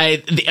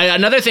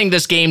 Another thing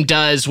this game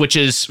does, which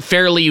is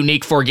fairly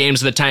unique for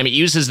games of the time, it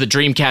uses the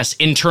Dreamcast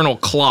internal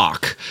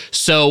clock.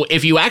 So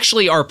if you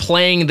actually are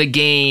playing the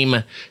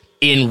game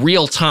in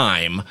real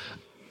time.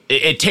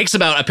 It takes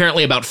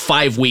apparently about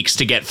 5 weeks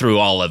to get through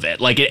all of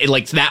it. Like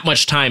like that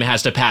much time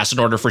has to pass in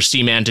order for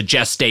Seaman to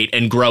gestate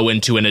and grow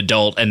into an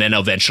adult, and then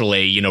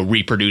eventually,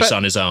 reproduce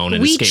on his own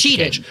and escape the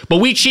cage.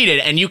 But we cheated,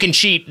 and you can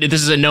cheat.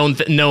 This is a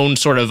known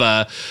sort of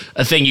a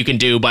thing you can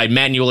do by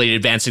manually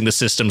advancing the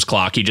system's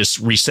clock. You just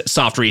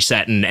soft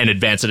reset and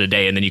advance it a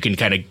day, and then you can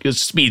kind of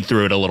speed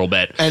through it a little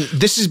bit. And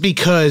this is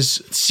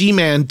because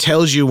Seaman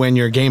tells you when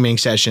your gaming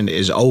session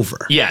is over.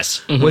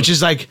 Yes, which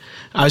is like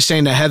I was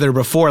saying to Heather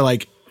before,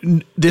 like.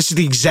 This is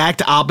the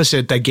exact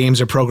opposite that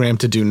games are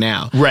programmed to do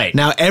now. Right.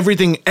 Now,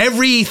 everything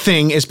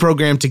is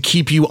programmed to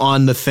keep you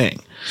on the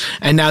thing.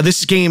 And now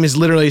this game is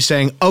literally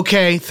saying,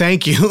 okay,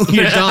 thank you.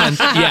 You're done.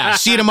 Yeah.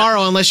 See you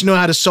tomorrow unless you know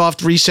how to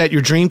soft reset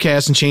your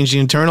Dreamcast and change the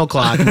internal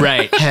clock.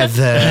 Right.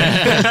 Heather.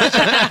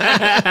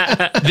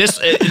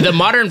 The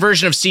modern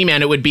version of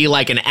Seaman, it would be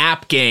like an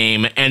app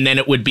game, and then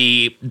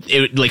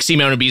like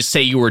Seaman would be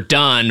say you were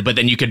done, but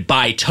then you could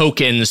buy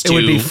tokens to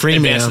would be freemium,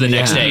 advance to the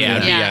next day.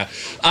 Yeah.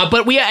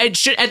 But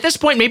at this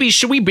point, maybe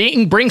should we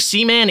bring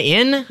Seaman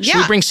in? Should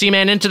we bring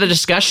Seaman into the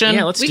discussion?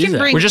 Yeah, let's do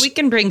that. We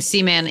can bring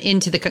Seaman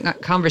into the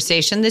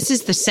conversation. This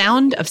is the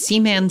sound of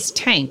Seaman's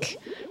tank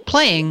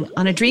playing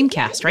on a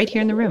Dreamcast right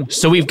here in the room.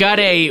 So we've got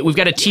a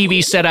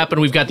TV set up, and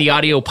we've got the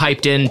audio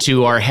piped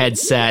into our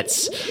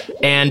headsets,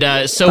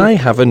 and so I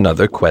have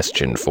another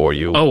question for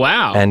you. Oh,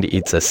 wow. And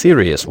it's a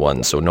serious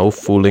one, so no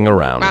fooling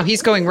around. Wow,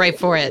 he's going right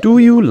for it. Do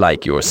you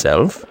like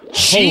yourself?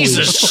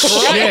 Jesus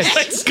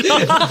Christ!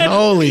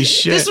 Holy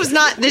shit.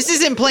 This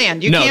isn't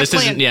planned. You can't this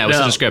plan. isn't. Yeah, this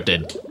isn't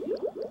scripted.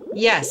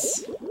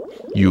 Yes.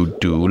 You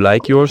do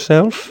like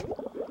yourself?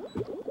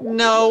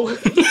 No.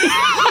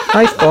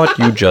 I thought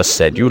you just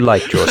said you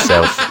liked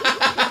yourself.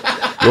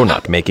 You're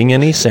not making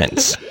any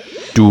sense.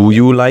 Do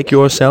you like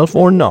yourself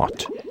or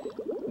not?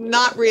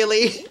 Not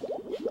really.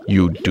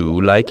 You do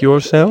like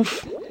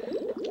yourself?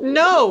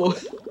 No.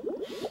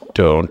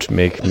 Don't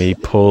make me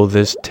pull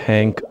this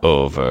tank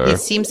over. It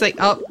seems like,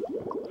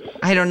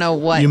 I don't know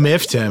what. You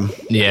miffed him.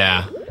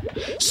 Yeah.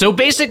 So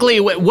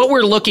basically, what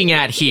we're looking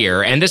at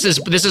here, and this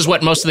is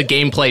what most of the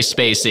gameplay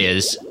space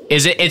is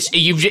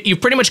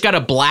you've pretty much got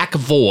a black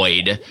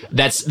void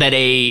that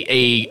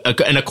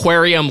an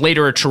aquarium,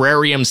 later a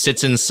terrarium,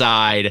 sits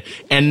inside,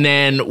 and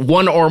then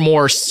one or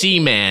more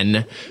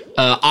seamen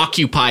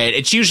occupy it.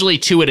 It's usually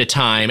 2 at a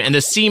time, and the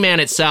Seaman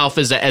itself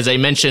is, as I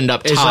mentioned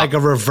up top, It's like a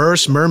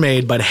reverse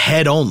mermaid, but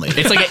head only.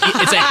 it's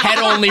a head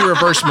only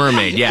reverse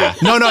mermaid. Yeah.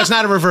 No, it's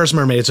not a reverse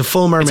mermaid. It's a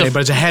full mermaid,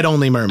 but it's a head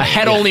only mermaid. A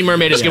head only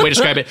mermaid is a good way to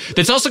describe it.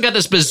 That's also got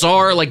this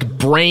bizarre like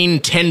brain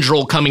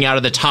tendril coming out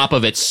of the top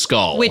of its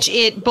skull, which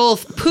it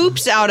both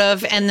poops out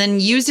of and then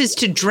uses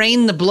to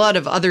drain the blood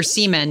of other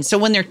seamen. So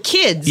when they're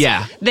kids,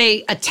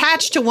 they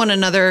attach to one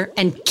another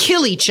and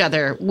kill each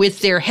other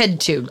with their head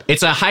tube.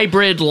 It's a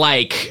hybrid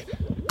like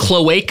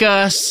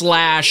cloaca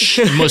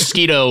 /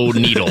 mosquito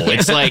needle.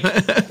 It's like,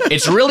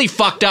 it's really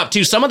fucked up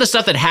too. Some of the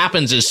stuff that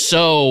happens is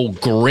so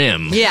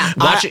grim. Yeah.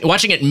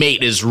 Watching it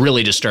mate is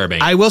really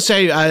disturbing. I will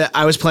say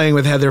I was playing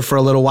with Heather for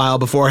a little while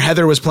before.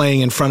 Heather was playing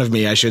in front of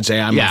me, I should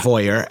say. I'm a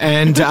voyeur.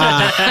 And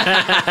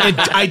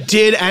I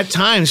did at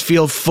times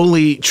feel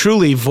truly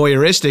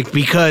voyeuristic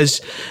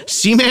because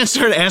Seaman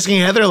started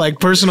asking Heather like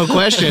personal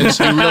questions.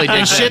 He really did.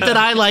 And shit that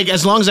I like,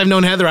 as long as I've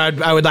known Heather,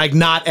 I would like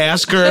not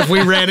ask her if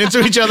we ran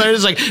into each other.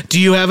 It's like, do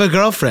you have a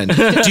girlfriend?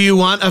 Do you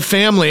want a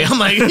family? I'm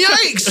like,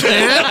 yikes,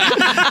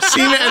 man.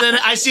 Seaman, and then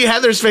I see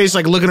Heather's face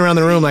like looking around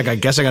the room like, I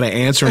guess I got to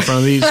answer in front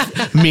of these,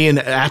 me and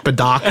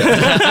Apodaca.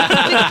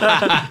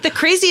 The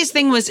craziest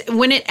thing was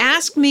when it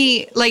asked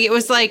me, like, it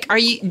was like,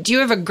 do you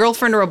have a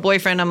girlfriend or a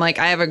boyfriend? I'm like,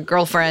 I have a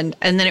girlfriend.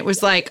 And then it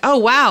was like, oh,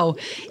 wow,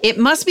 it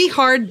must be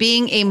hard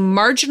being a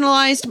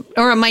marginalized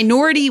or a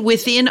minority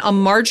within a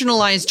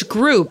marginalized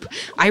group.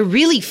 I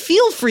really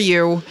feel for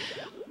you.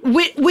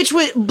 Which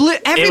was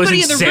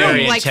everybody in the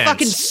room like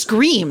fucking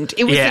screamed.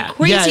 It was the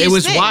craziest thing. Yeah, it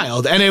was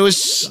wild, and it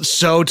was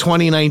so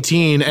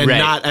 2019 and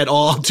not at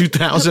all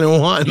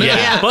 2001.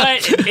 Yeah,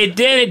 but it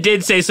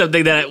did say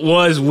something that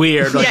was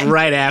weird, like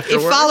right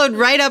afterwards. It followed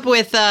right up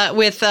with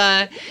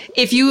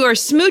if you are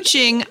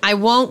smooching, I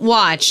won't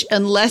watch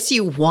unless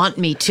you want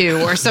me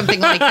to, or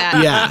something like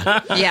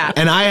that. Yeah.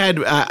 And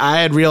I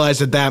had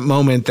realized at that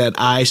moment that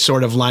I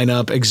sort of line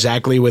up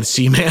exactly with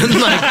Seaman, like,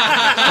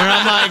 where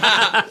I'm like,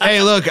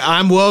 hey, look,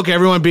 I'm woke.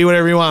 Everyone be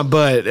whatever you want,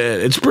 but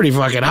it's pretty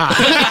fucking hot.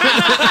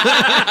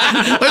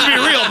 Let's be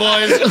real,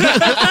 boys.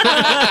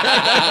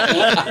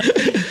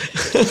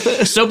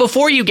 So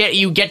before you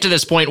get to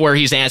this point where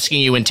he's asking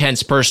you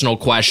intense personal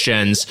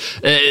questions,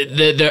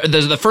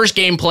 the first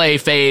gameplay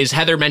phase,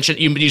 Heather mentioned,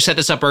 you set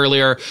this up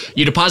earlier.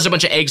 You deposit a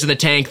bunch of eggs in the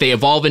tank. They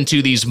evolve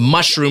into these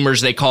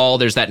mushroomers, they call.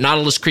 There's that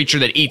Nautilus creature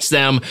that eats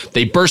them.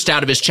 They burst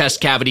out of his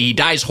chest cavity. He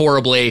dies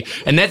horribly.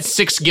 And then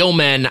 6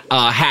 gillmen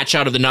hatch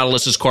out of the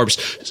Nautilus's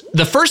corpse.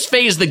 The first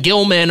phase the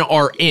gillmen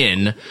are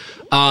in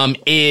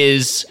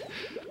is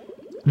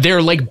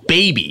they're like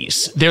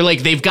babies.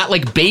 They've got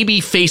like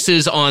baby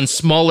faces on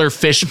smaller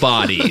fish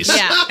bodies.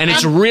 Yeah. And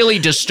it's really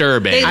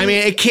disturbing. I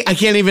mean, I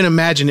can't even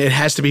imagine. It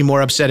has to be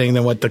more upsetting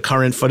than what the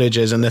current footage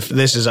is, and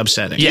this is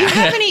upsetting. Yeah.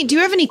 Do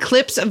you have any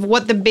clips of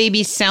what the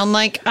babies sound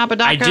like,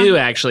 Apodaca? I do,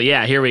 actually.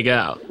 Yeah, here we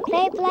go.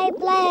 Play, play,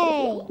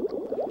 play.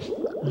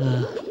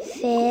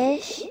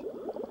 Fish.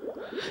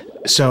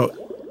 So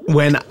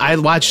when I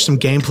watched some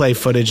gameplay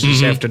footage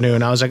this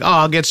afternoon, I was like,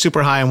 I'll get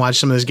super high and watch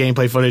some of this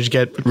gameplay footage,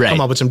 come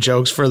up with some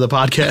jokes for the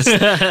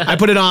podcast. I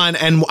put it on,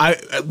 and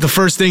the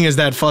first thing is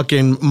that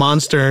fucking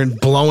monster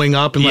blowing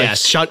up and like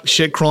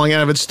shit crawling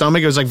out of its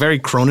stomach. It was like very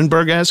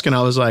Cronenberg-esque, and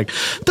I was like,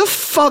 the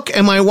fuck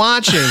am I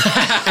watching?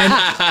 And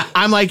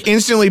I'm like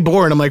instantly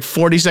bored. I'm like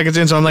 40 seconds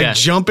in, so I'm like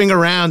jumping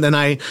around, and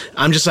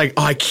I'm just like,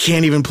 I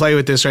can't even play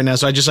with this right now.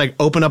 So I just like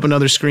open up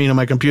another screen on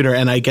my computer,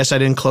 and I guess I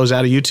didn't close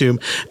out of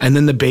YouTube, and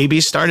then the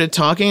baby started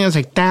talking. I was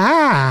like,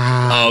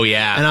 ah. Oh,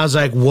 yeah. And I was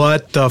like,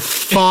 what the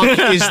fuck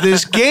is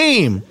this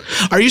game?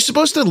 Are you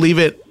supposed to leave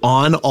it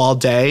on all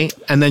day?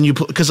 And then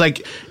because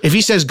like, if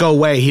he says go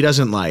away, he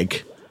doesn't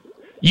like...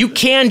 You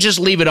can just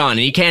leave it on, and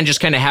you can just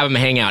kind of have them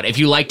hang out. If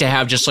you like to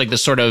have just like the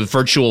sort of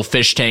virtual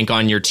fish tank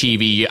on your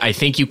TV, I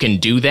think you can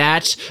do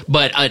that.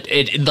 But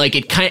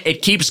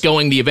it keeps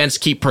going. The events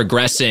keep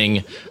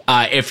progressing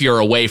if you're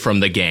away from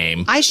the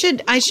game. I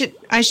should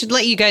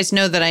let you guys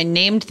know that I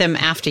named them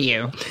after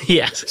you.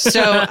 Yes.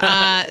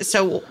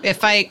 So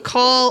if I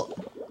call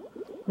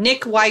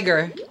Nick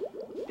Weiger.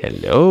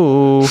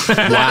 Hello.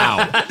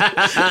 Wow.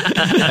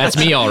 That's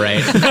me, all right.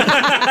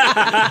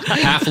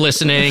 Half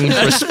listening,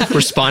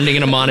 responding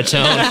in a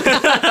monotone.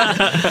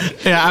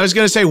 Yeah, I was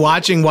going to say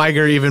watching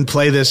Weiger even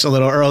play this a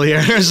little earlier.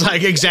 It's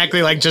like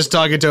exactly like just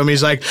talking to him.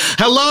 He's like,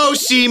 hello,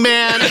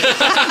 Seaman.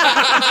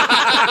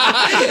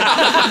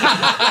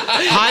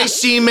 Hi,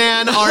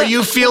 Seaman. Are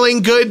you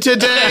feeling good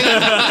today?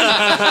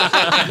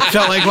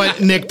 Felt like what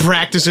Nick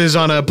practices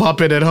on a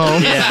puppet at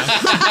home. Yeah.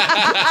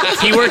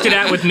 He worked it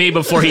out with me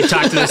before he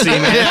talked to the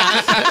Seaman.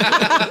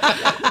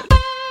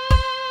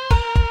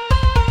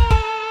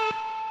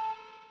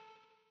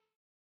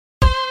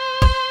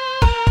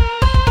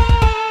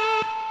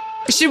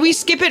 Should we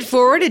skip it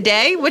forward a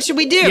day? What should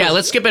we do? Yeah,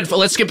 let's skip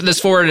this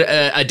forward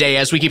a day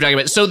as we keep talking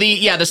about it. So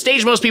the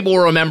stage most people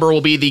will remember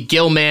will be the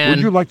Gillman. Would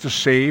you like to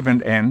save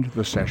and end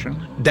the session?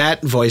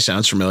 That voice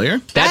sounds familiar.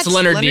 That's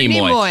Leonard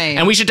Nimoy.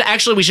 And we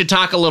should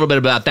talk a little bit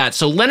about that.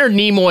 So Leonard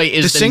Nimoy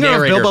is the singer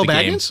narrator of Bilbo the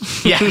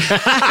Baggins? Game.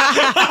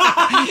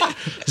 Yeah.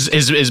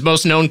 his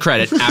most known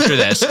credit after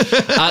this.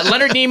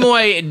 Leonard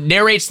Nimoy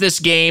narrates this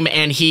game,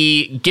 and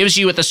he gives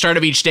you at the start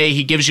of each day,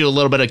 he gives you a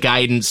little bit of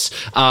guidance,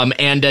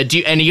 and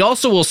he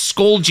also will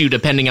scold you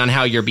depending on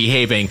how you're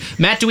behaving.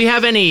 Matt, do we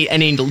have any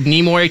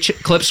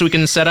Nimoy clips we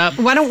can set up?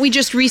 Why don't we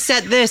just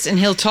reset this and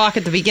he'll talk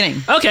at the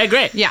beginning? Okay,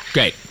 great. Yeah.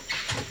 Great.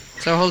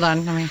 So hold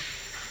on.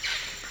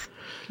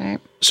 Okay.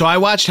 So I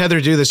watched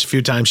Heather do this a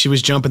few times. She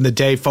was jumping the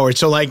day forward.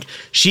 So like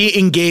she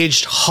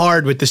engaged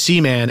hard with the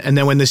Seaman, and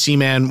then when the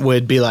Seaman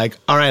would be like,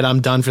 all right,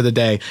 I'm done for the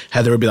day,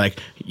 Heather would be like,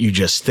 you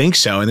just think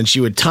so? And then she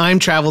would time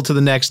travel to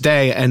the next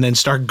day and then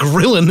start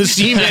grilling the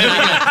Seaman.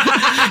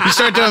 You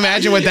start to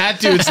imagine what that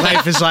dude's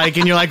life is like,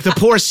 and you're like, the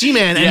poor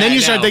Seaman. And then you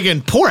start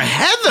thinking, poor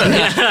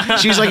Heather.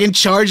 She's like in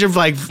charge of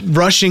like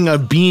rushing a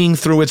being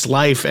through its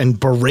life and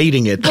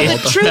berating it.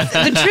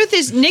 The truth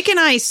is, Nick and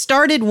I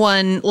started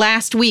one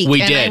last week.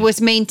 We and did. I was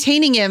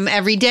maintaining him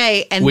every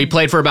day. And We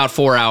played for about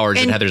 4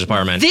 hours at Heather's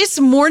apartment. This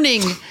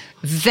morning,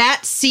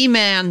 that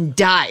Seaman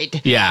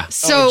died. Yeah.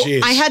 So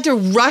I had to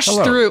rush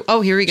through. Oh,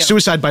 here we go.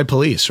 Suicide by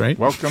police, right?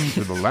 Welcome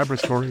to the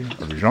laboratory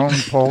of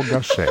Jean-Paul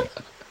Gasset.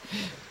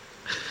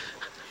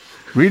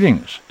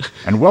 Greetings,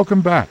 and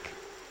welcome back.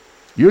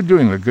 You're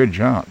doing a good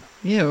job.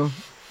 Ew.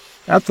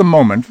 At the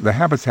moment, the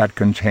habitat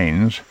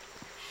contains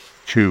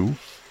 2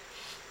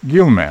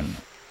 gillmen.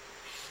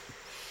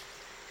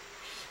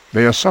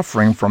 They are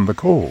suffering from the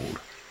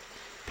cold.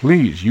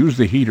 Please use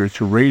the heater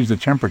to raise the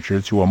temperature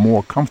to a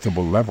more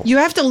comfortable level. You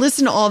have to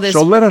listen to all this.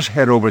 So let us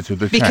head over to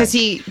the because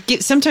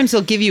tank. sometimes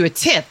he'll give you a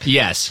tip.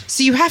 Yes.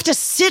 So you have to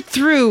sit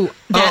through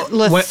that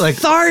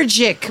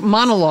lethargic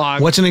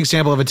monologue. What's an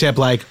example of a tip?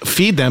 Like,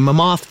 feed them a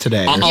moth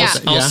today.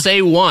 I'll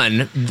say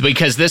one,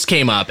 because this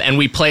came up, and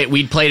we'd played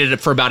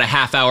it for about a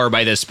half hour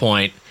by this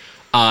point,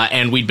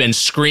 and we'd been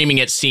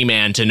screaming at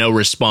Seaman to no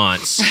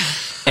response.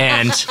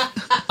 And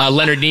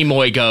Leonard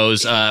Nimoy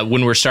goes,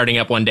 when we're starting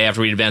up one day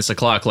after we advance the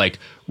clock, like,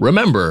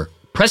 remember,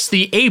 press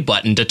the A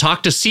button to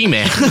talk to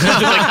Seaman. Like,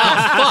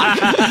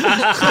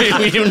 oh, fuck.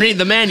 We didn't read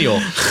the manual.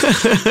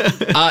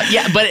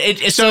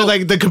 But so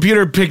like the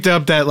computer picked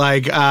up that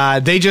like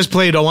they just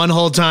played one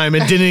whole time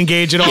and didn't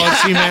engage at all at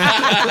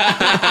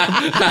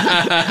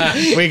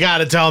Seaman. We got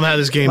to tell them how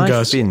this game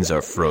goes. My fins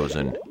are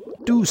frozen.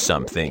 Do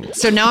something.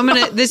 So now I'm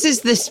going to,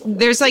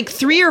 there's like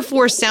 3 or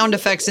 4 sound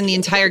effects in the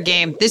entire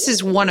game. This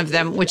is one of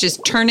them, which is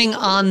turning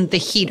on the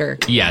heater.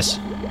 Yes.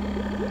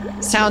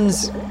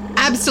 Sounds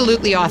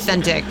absolutely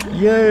authentic.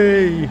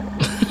 Yay!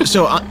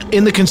 So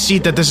in the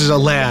conceit that this is a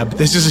lab,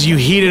 this is you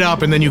heat it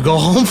up and then you go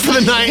home for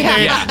the night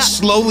and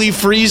slowly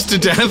freeze to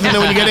death. And then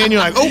when you get in,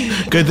 you're like,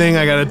 oh, good thing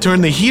I got to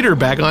turn the heater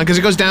back on because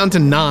it goes down to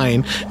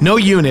 9. No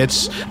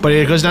units, but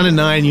it goes down to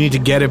 9. You need to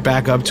get it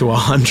back up to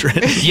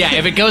 100. Yeah,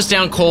 if it goes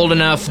down cold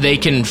enough, they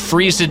can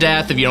freeze to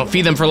death. If you don't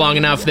feed them for long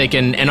enough, they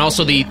can. And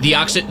also the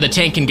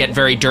tank can get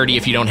very dirty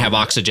if you don't have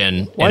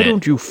oxygen. Why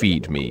don't you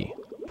feed me?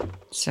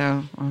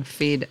 So I'll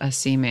feed a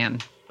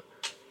Seaman.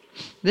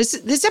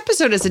 This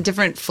episode is a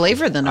different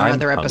flavor than our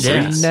other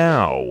episodes.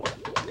 Now.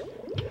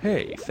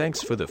 Hey,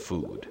 thanks for the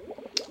food.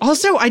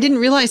 Also, I didn't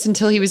realize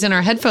until he was in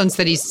our headphones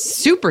that he's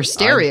super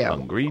stereo. I'm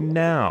hungry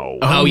now.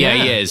 Oh yeah,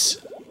 he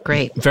is.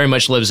 Great. Very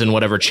much lives in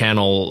whatever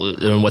channel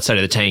and what side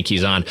of the tank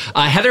he's on.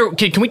 Heather,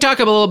 can we talk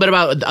a little bit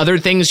about other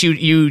things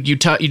you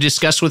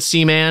discussed with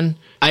Seaman?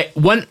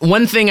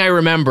 One thing I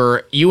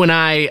remember, you and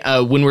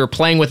I, when we were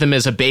playing with him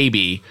as a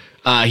baby,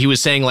 he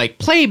was saying like,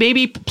 play,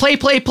 baby, play,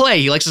 play, play.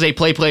 He likes to say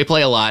play, play,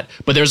 play a lot.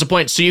 But there's a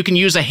point, so you can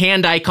use a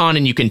hand icon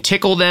and you can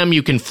tickle them,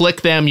 you can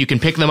flick them, you can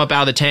pick them up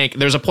out of the tank.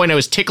 There's a point I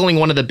was tickling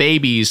one of the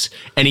babies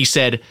and he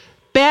said,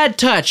 bad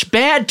touch,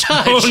 bad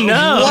touch. Oh, no.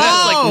 I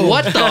was like,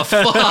 what the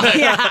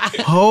fuck?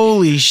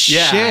 Holy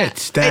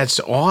shit. That's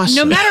awesome.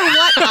 No matter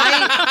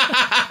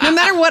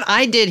what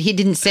I did, he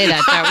didn't say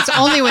that. That was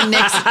only when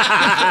Nick's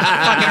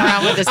fucking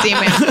around with the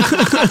Seaman.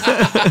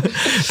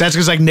 That's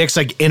because Nick's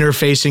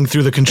interfacing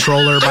through the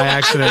controller by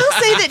accident. I will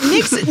say that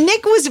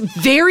Nick was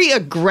very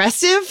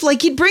aggressive.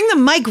 Like he'd bring the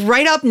mic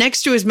right up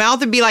next to his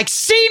mouth and be like,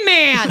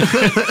 Seaman!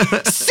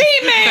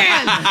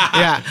 Seaman!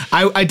 Yeah,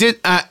 I did.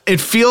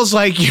 It feels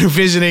like you're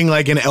visiting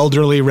an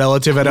elderly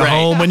relative at a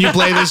home when you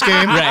play this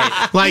game.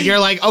 Right. You're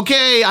like,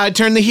 okay, I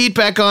turned the heat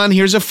back on.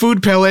 Here's a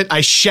food pellet. I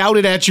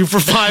shouted at you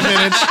for 5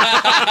 minutes.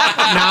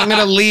 Now I'm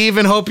going to leave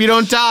and hope you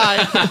don't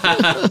die.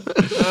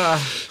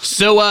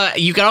 So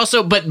you can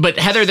also, but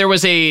Heather, there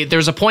was a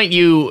point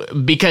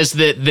because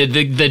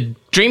the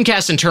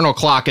Dreamcast internal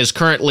clock is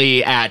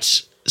currently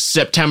at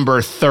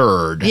September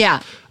 3rd.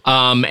 Yeah.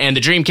 And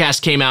the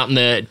Dreamcast came out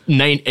in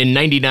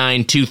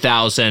 99,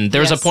 2000.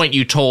 There's a point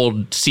you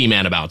told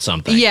Seaman about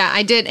something. Yeah,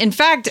 I did. In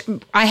fact,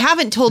 I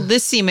haven't told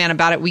this Seaman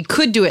about it. We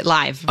could do it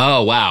live.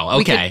 Oh wow.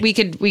 Okay. We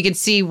could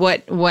see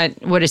what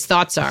his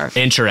thoughts are.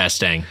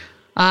 Interesting.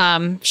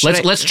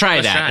 Let's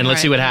try that and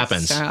let's see what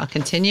happens. So I'll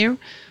continue.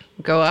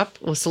 Go up.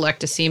 We'll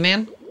select a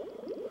Seaman.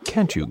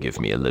 Can't you give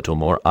me a little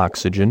more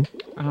oxygen?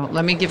 Oh,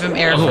 let me give him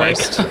air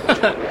first.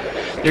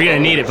 You're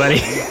gonna need it,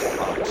 buddy.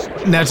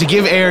 Now, to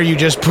give air, you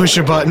just push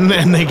a button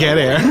and they get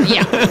air.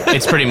 Yeah.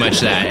 It's pretty much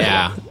that,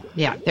 yeah.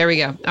 Yeah, there we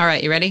go. All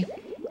right, you ready?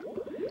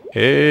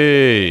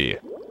 Hey.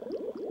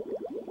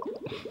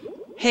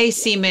 Hey,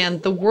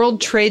 Seaman, the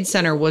World Trade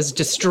Center was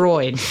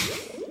destroyed.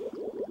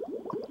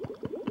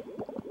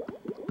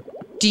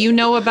 Do you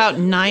know about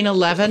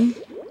 9/11?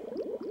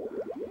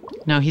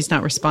 No, he's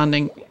not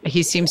responding.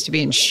 He seems to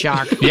be in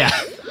shock. Yeah.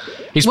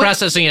 He's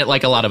processing it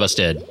like a lot of us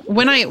did.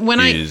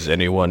 Is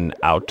anyone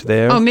out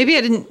there? Oh, maybe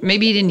you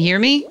didn't hear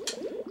me?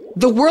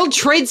 The World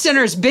Trade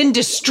Center's been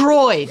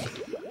destroyed.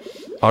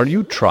 Are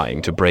you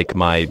trying to break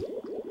my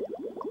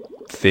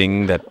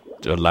thing that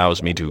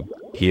allows me to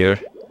hear?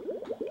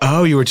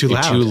 Oh, you were too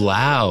loud. Too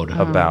loud.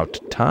 About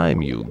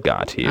time you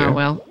got here. Oh,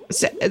 well.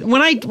 So,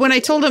 when I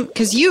told him,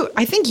 because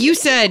I think you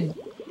said,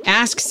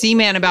 ask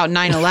Seaman about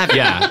 9/11.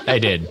 Yeah, I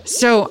did.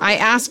 So I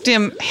asked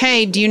him,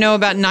 hey, do you know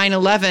about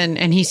 9/11?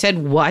 And he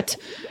said, what?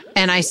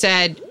 And I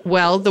said,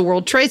 well, the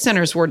World Trade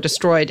Centers were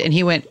destroyed. And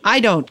he went, I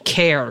don't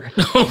care.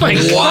 Oh my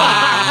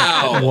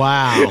God.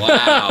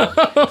 Wow.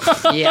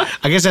 Yeah.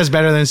 I guess that's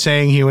better than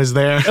saying he was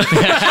there.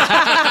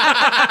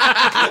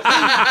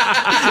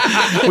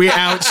 We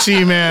out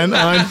Seaman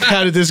on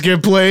how did this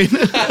get played?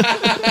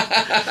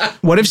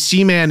 What if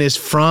Seaman is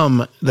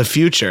from the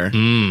future?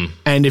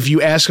 And if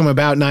you ask him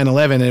about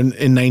 9/11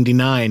 in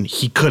 99,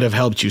 he could have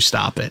helped you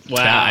stop it.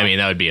 Wow. I mean,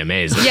 that would be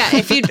amazing. Yeah,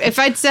 if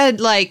I'd said,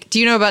 do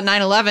you know about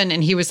 9/11?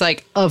 And he was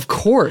like, of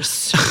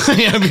course.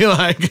 Yeah, I'd be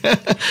like,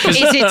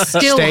 is it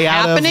still stay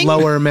happening? out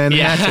of Lower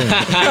Manhattan.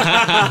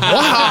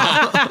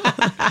 Wow.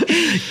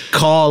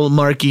 Call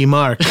Marky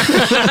Mark.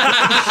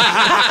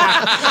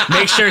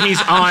 Make sure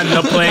he's on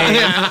the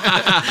plane.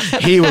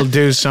 He will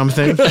do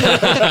something.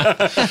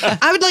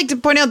 I would like to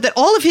point out that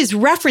all of his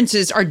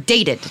references are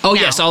dated. Oh,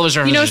 now. yes, all his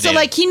references are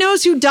dated. He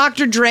knows who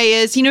Dr. Dre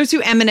is, he knows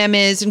who Eminem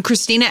is, and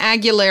Christina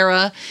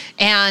Aguilera,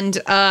 and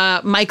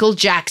Michael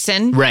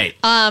Jackson. Right.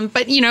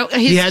 But,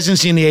 He hasn't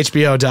seen the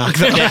HBO doc,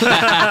 though.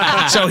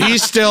 So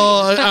he's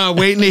still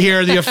waiting to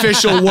hear the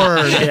official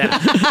word.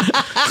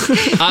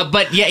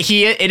 But yeah,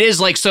 it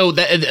is so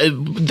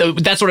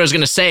that's what I was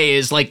going to say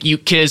is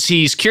because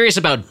he's curious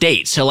about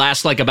dates. He'll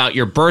ask about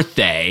your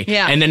birthday.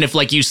 Yeah. And then if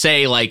you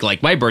say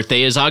like my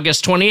birthday is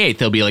August 28th,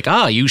 he'll be like,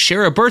 you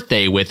share a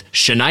birthday with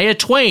Shania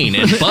Twain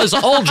and Buzz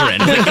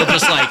Aldrin. He'll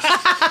just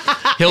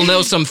he'll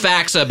know some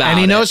facts about it. And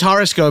he knows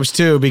horoscopes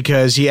too,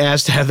 because he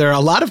asked Heather a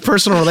lot of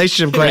personal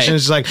relationship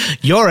questions like,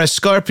 you're a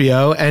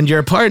Scorpio and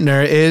your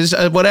partner is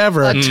a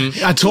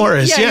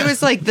Taurus. Yeah, it was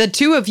the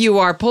two of you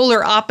are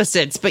polar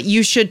opposites, but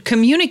you should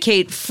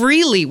communicate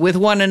freely with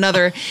one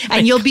another,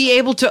 and you'll be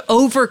able to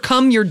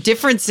overcome your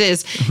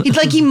differences.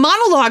 He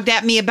monologued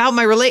at me about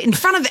my in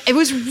front of it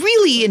was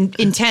really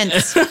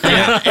intense.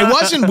 Yeah, it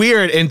wasn't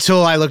weird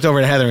until I looked over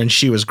at Heather and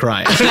she was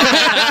crying.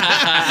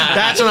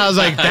 That's when I was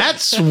like,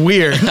 that's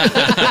weird.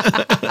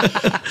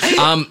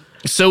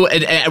 So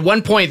at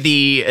one point,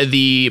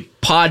 the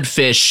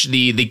podfish,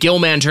 the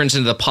gillman turns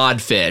into the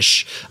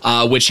podfish,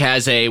 which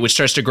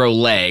starts to grow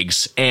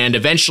legs, and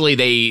eventually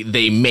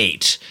they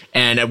mate.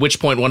 And at which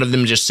point one of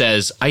them just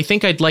says, "I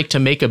think I'd like to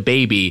make a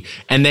baby,"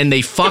 and then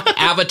they fuck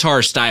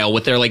Avatar style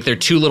with their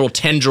two little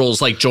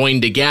tendrils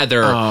joined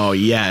together. Oh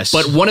yes.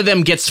 But one of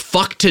them gets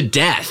fucked to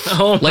death.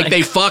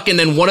 They fuck, and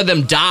then one of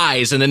them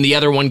dies, and then the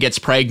other one gets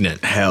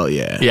pregnant. Hell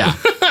yeah. Yeah,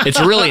 it's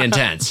really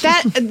intense.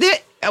 There's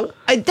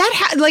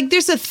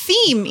a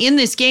theme in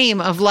this game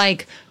of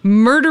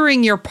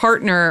murdering your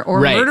partner or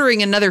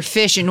murdering another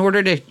fish in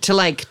order to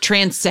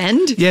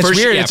transcend. Yeah, it's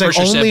weird. It's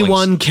only siblings.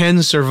 one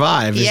can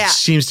survive. Yeah. It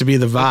seems to be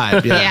the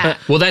vibe. Yeah. Yeah.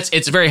 Well,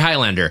 it's very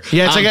Highlander.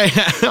 Yeah,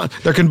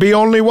 it's there can be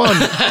only one.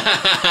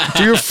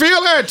 Do you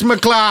feel it,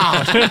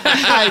 McCloud?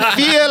 I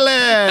feel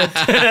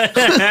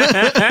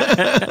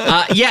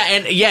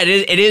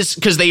it. It is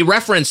because they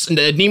reference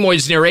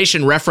Nimoy's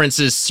narration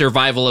references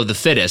survival of the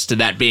fittest,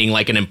 that being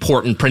an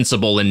important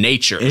principle in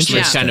nature. So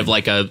it's kind of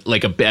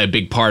a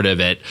big part of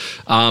it.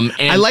 And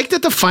I like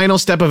that the final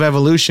step of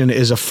evolution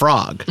is a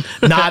frog,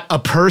 not a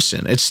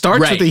person. It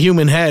starts with the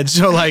human head.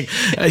 So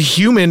a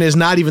human is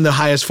not even the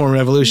highest form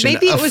of evolution.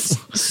 Maybe it was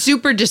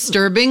super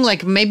disturbing.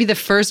 Maybe the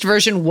first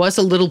version was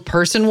a little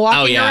person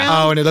walking around.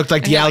 Oh, and it looked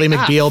like the Ally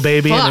McBeal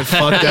baby, and it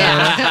fucked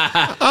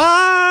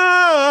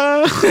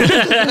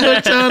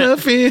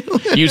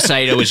Yu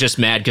Saito was just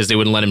mad because they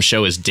wouldn't let him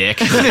show his dick.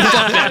 Fuck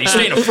that, he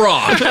stayed a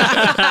frog.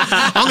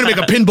 I'm going to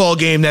make a pinball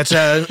game that's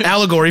an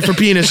allegory for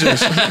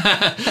penises.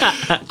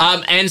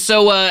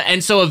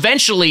 And so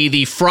eventually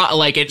the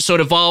frog, it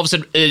sort of evolves.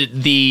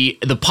 The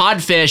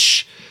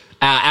podfish,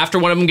 after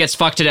one of them gets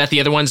fucked to death, the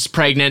other one's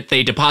pregnant.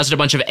 They deposit a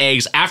bunch of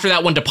eggs. After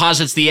that one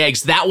deposits the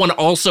eggs, that one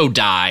also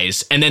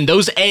dies. And then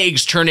those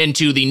eggs turn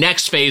into the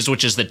next phase,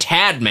 which is the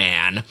Tad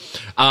Man,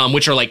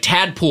 which are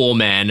tadpole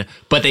men,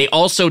 but they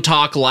also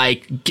talk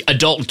like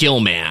adult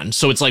Gillman.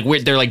 So it's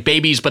weird. They're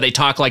babies, but they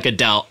talk like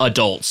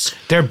adults.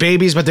 They're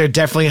babies, but they're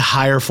definitely a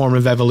higher form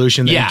of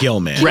evolution than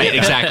Gillman. Right,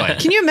 exactly.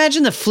 Can you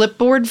imagine the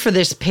flipboard for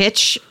this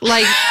pitch?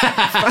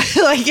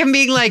 Him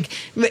being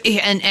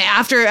and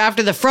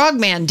after the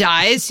frogman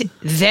dies,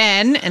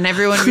 then, and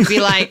everyone would be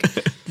like,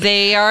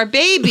 they are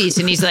babies.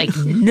 And he's like,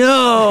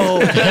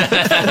 no.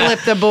 Flip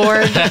the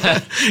board.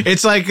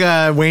 It's like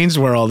Wayne's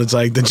World. It's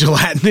like the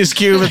gelatinous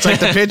cube. It's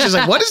the pitch is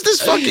what is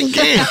this fucking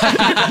game?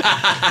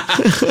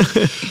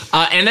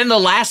 And then the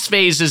last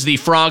phase is the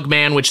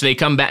Frogman, which they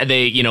come back,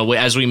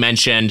 as we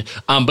mentioned.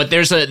 But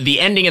there's the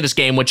ending of this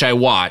game, which I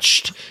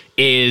watched,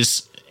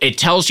 is it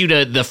tells you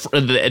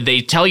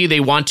they tell you they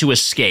want to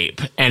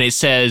escape, and it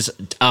says,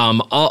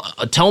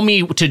 tell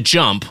me to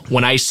jump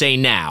when I say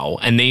now,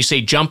 and then you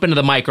say jump into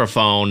the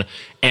microphone,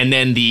 and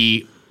then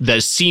the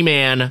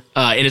Seaman, in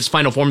its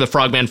final form, the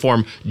Frogman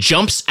form,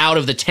 jumps out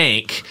of the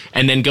tank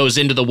and then goes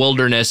into the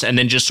wilderness, and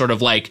then just sort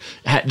of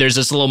there's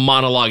this little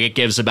monologue it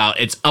gives about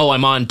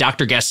I'm on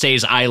Dr.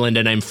 Gastei's island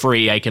and I'm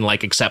free. I can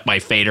accept my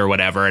fate or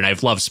whatever, and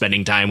I've loved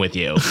spending time with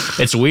you.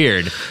 It's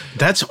weird.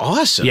 That's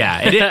awesome.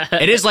 Yeah, it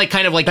is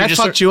kind of that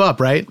fucked you up,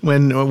 right?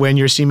 When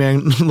your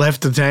Seaman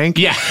left the tank?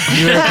 Yeah.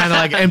 You were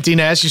kind of empty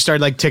nest. You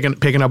started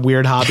picking up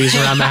weird hobbies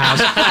around the house.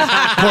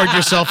 Poured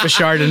yourself a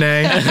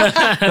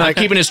Chardonnay.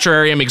 Keeping his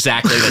terrarium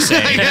exactly the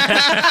same.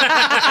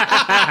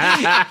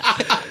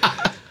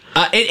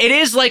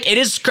 It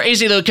is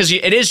crazy though, because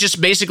it is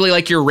just basically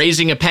you're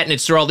raising a pet, and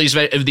it's through all these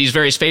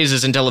various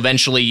phases until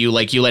eventually you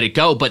let it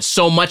go. But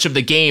so much of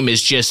the game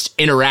is just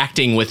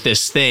interacting with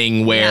this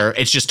thing where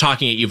it's just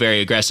talking at you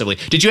very aggressively.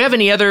 Did you have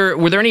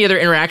were there any other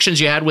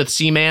interactions you had with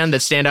Seaman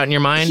that stand out in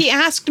your mind? He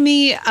asked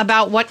me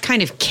about what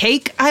kind of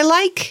cake I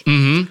like.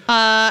 Mm-hmm.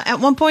 At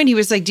one point he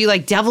was like, do you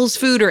like devil's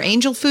food or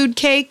angel food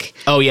cake?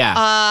 Oh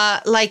yeah.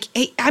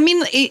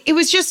 It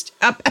was just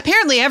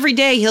apparently every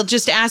day he'll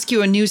just ask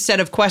you a new set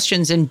of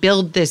questions and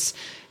build this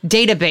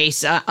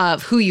database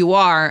of who you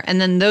are,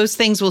 and then those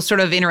things will sort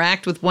of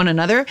interact with one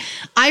another.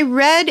 I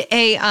read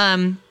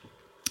a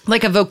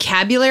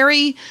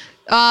vocabulary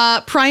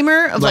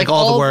primer of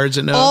all the words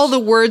it knows. All the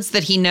words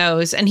that he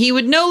knows, and he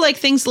would know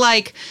things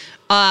like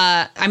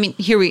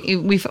here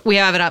we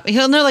have it up.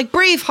 He'll know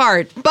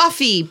Braveheart,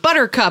 Buffy,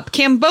 Buttercup,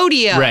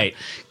 Cambodia, right,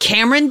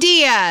 Cameron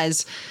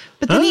Diaz.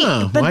 But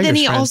then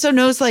he also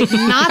knows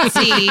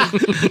Nazi,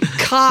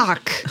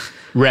 cock,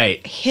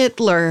 right,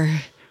 Hitler,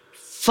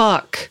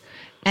 fuck,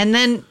 and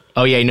then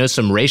Oh, yeah, he knows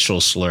some racial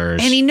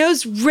slurs. And he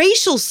knows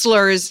racial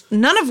slurs,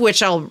 none of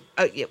which I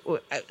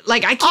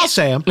can't. I'll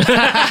say them.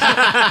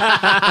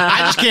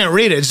 I just can't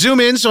read it. Zoom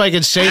in so I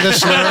can say the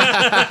slur.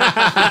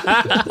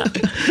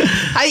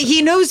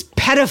 He knows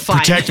pedophile.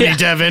 Protect me,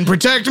 Devin.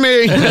 Protect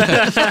me.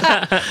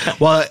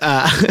 Well,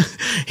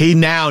 he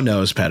now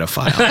knows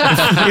pedophile.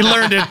 He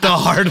learned it the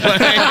hard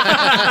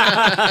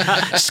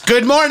way.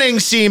 Good morning,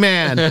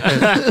 Seaman.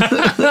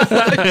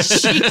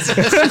 Jesus.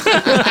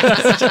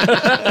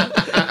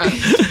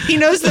 He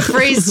knows the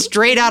phrase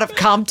straight out of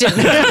Compton.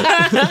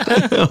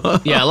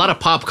 Yeah, a lot of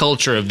pop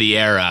culture of the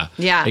era.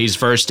 Yeah. He's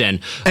versed in.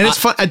 And it's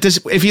fun.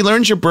 If he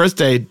learns your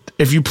birthday,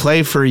 if you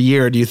play for a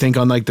year, do you think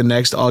on like the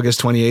next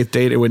August 28th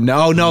date it would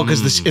no,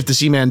 because if the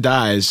Seaman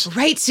dies.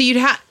 Right. So you'd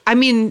have,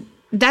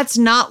 that's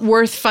not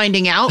worth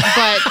finding out,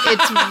 but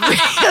it's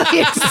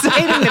really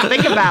exciting to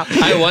think about.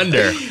 I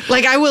wonder.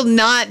 Like, I will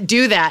not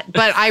do that,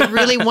 but I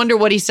really wonder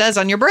what he says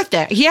on your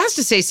birthday. He has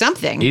to say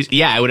something.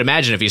 I would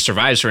imagine if he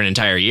survives for an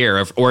entire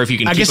year, or if you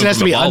can I keep guess him it has to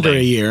from be evolving. under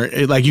a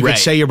year. Like you could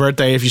say your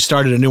birthday, if you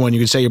started a new one, you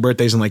could say your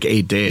birthday's in like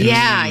 8 days.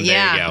 Yeah, There you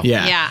go.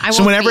 Yeah. I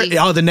So won't whenever be-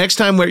 the next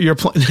time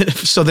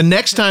the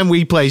next time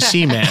we play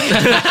Seaman,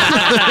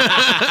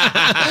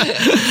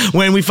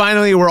 when we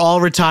finally we're all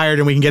retired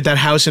and we can get that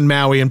house in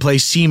Maui and play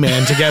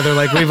Seaman together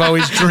like we've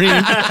always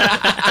dreamed.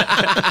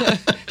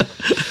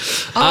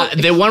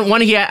 The one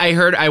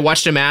I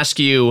watched him ask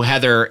you,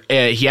 Heather.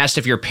 He asked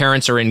if your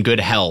parents are in good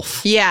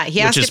health. Yeah,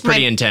 he asked which is if my-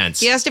 pretty intense.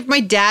 He asked if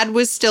my dad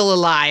was still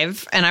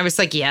alive, and I was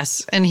like,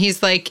 yes. And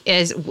he's like,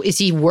 is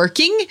he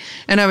working?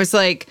 And I was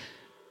like,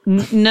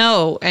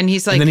 no. And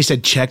he's like, And then he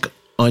said, check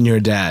on your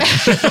dad.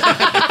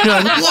 You're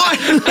like, what?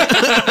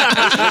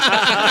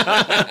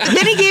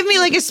 then he gave me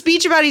like a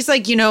speech about, he's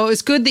like, it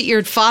was good that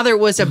your father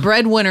was a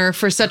breadwinner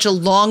for such a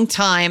long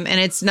time, and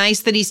it's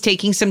nice that he's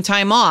taking some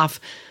time off,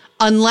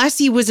 unless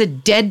he was a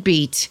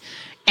deadbeat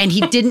and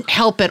he didn't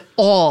help at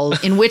all,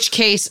 in which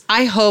case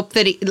I hope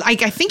that I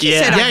think he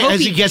said, I hope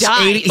he gets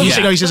dies. 80,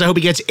 he says, I hope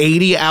he gets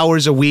 80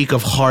 hours a week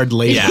of hard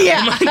labor.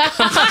 Yeah.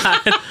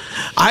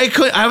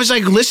 I was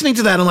like listening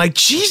to that. I'm like,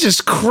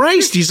 Jesus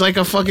Christ, he's like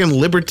a fucking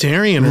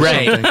libertarian or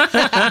something.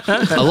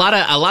 a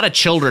lot of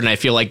children, I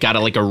feel like, got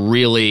a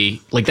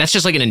really, like, that's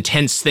just like an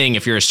intense thing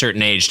if you're a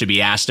certain age to be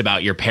asked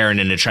about your parent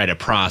and to try to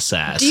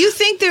process. Do you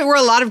think there were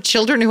a lot of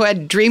children who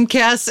had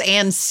Dreamcasts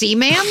and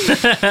Seaman?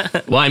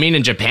 Well, I mean,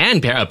 in Japan,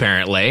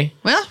 apparently.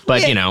 Well,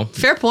 but yeah,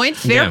 fair point.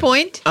 Fair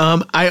point.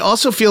 I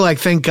also feel like,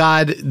 thank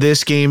God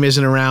this game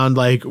isn't around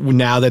like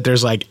now that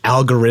there's like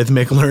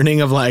algorithmic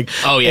learning of like,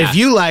 oh yeah,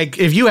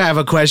 if you have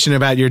a question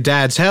about your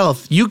dad's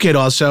health, you could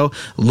also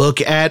look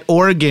at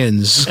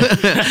organs.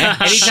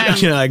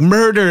 Anytime, like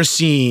murder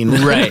scene.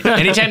 Right.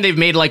 Anytime they've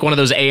made like one of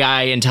those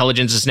AI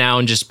intelligences now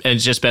and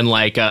just been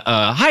like,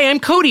 hi, I'm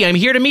Cody, I'm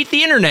here to meet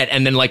the internet,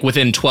 and then like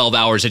within 12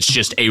 hours it's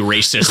just a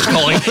racist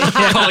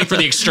calling for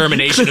the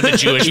extermination of the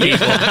Jewish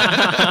people.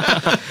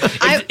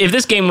 If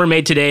this game were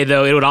made today,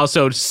 though, it would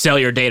also sell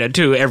your data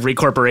to every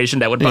corporation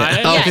that would buy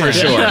it. Oh, for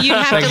sure. You'd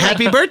have Like, to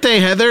happy birthday,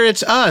 Heather.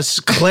 It's us,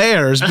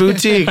 Claire's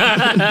Boutique. you'd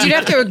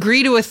have to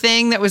agree to a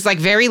thing that was like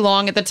very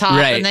long at the top,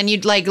 Right. and then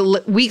you'd like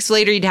weeks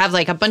later you'd have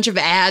like a bunch of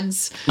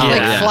ads, like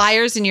Yeah.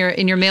 flyers in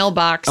your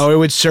mailbox. Oh, it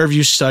would serve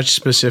you such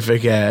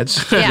specific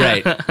ads. Yeah.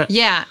 Right.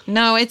 Yeah.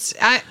 No,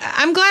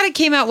 I'm glad it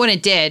came out when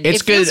it did.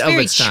 It's it feels good of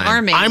very its time.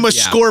 charming. I'm a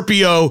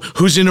Scorpio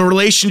who's in a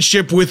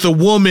relationship with a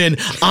woman.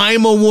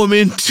 I'm a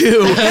woman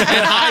too,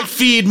 and I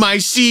feed my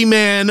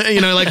Seaman.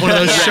 Like one of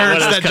those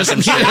shirts that just.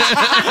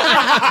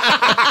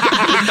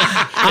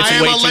 I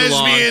am way a too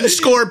lesbian long.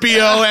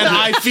 Scorpio, and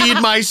I feed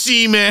my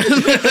Seaman.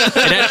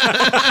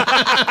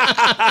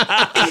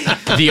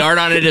 The art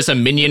on it is a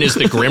minion is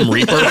the Grim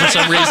Reaper for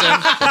some reason.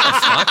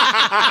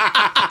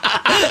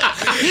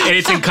 And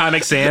it's in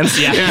Comic Sans.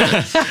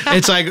 Yeah.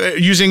 It's like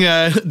using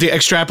the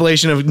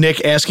extrapolation of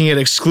Nick asking it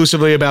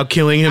exclusively about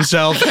killing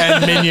himself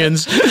and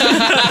minions.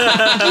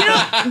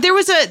 there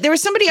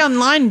was somebody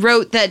online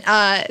wrote that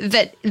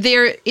that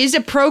there is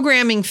a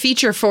programming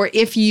feature for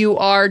if you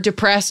are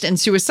depressed and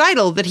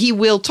suicidal that he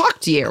will talk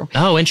to you.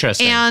 Oh,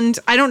 interesting. And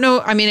I don't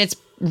know. I mean, it's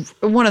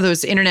one of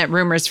those internet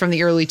rumors from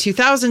the early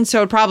 2000s,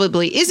 so it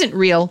probably isn't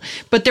real.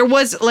 But there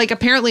was like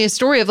apparently a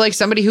story of like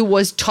somebody who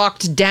was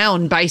talked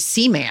down by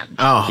Seaman.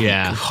 Oh,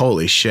 Yeah.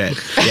 Holy shit.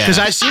 Because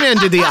Seaman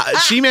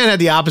had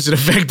the opposite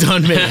effect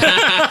on me.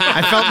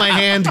 I felt my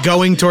hand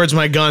going towards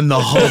my gun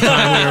the whole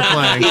time we were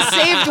playing. He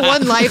saved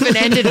one life and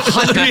ended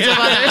hundreds of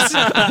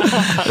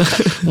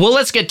others. Well,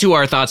 let's get to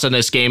our thoughts on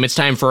this game. It's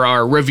time for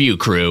our review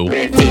crew.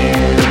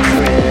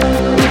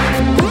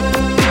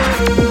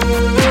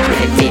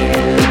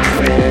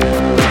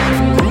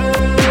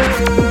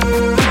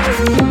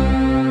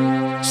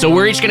 So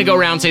we're each going to go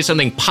around and say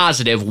something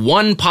positive,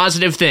 one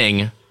positive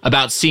thing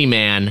about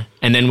Seaman,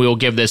 and then we will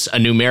give this a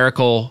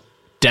numerical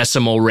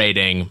decimal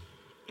rating.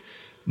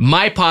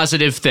 My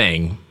positive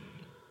thing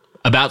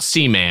about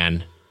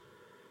Seaman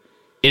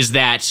is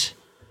that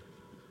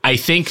I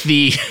think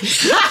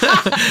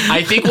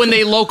I think when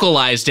they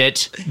localized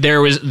it, there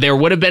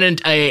would have been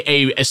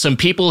some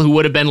people who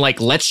would have been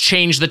like, let's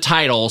change the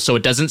title so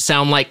it doesn't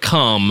sound like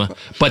cum,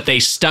 but they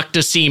stuck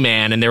to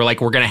Seaman and they were like,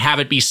 we're going to have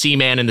it be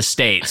Seaman in the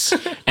States.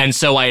 And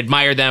so I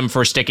admire them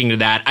for sticking to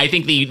that. I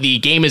think the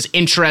game is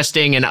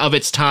interesting and of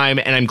its time,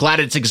 and I'm glad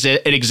it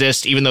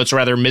exists, even though it's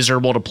rather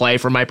miserable to play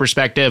from my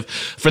perspective.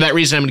 For that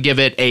reason, I'm going to give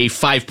it a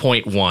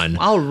 5.1.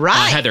 All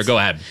right. Heather, go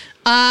ahead.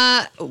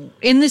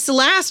 In this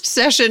last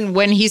session,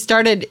 when he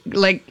started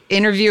like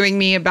interviewing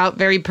me about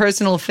very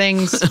personal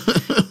things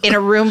in a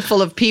room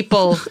full of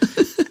people,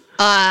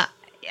 I'll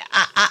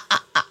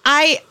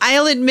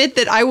admit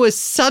that I was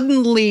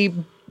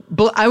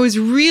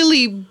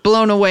really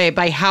blown away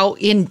by how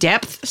in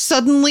depth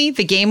suddenly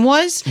the game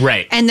was.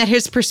 Right. And that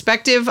his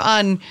perspective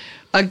on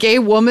a gay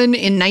woman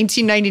in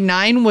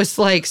 1999 was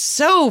like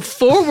so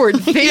forward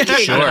thinking.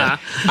 Sure.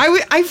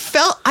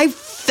 I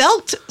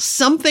felt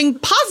something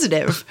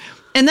positive.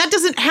 And that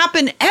doesn't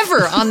happen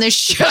ever on this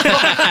show.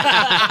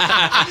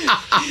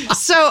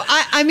 So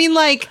I mean,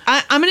 like,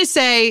 I'm going to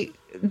say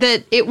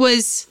that it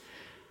was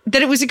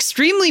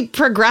extremely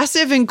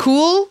progressive and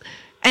cool.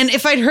 And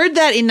if I'd heard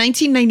that in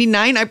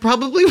 1999, I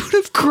probably would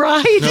have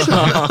cried.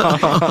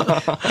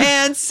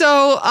 And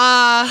so,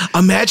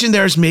 imagine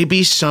there's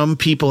maybe some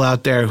people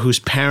out there whose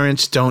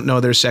parents don't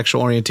know their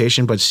sexual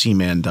orientation, but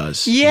Seaman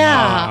does.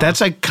 yeah. That's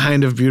like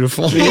kind of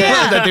beautiful.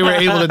 Yeah. That they were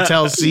able to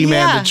tell Seaman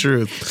Yeah. the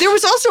truth. There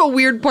was also a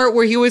weird part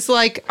where he was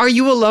like, "Are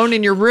you alone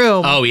in your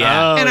room?" Oh,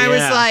 yeah. And I was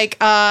like,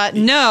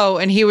 no.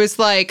 And he was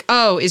like,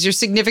 "Oh, is your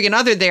significant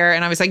other there?"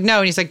 And I was like, no.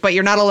 And he's like, "But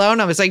you're not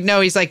alone?" I was like, no.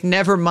 He's like,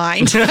 "Never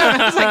mind."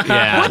 I was like,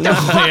 what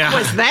the fuck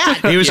was that?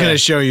 He was going to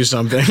show you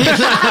something.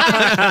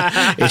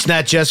 It's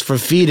not just for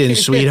feeding,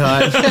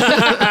 sweetheart.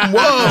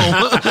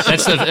 Whoa.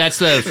 That's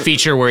the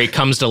feature where he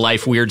comes to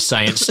life weird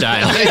science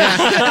style.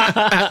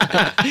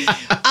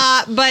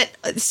 But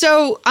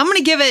so I'm going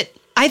to give it,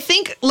 I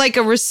think, like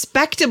a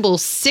respectable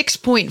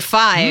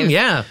 6.5.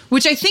 Yeah.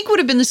 Which I think would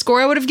have been the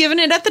score I would have given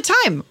it at the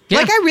time. Yeah.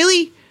 Like,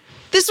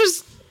 this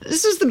was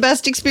the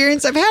best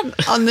experience I've had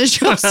on this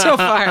show so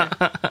far.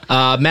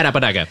 Matt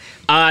Apodaca.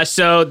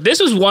 So this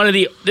is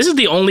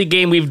the only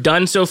game we've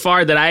done so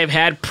far that I have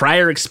had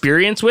prior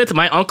experience with.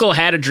 My uncle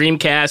had a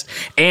Dreamcast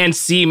and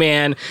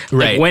Seaman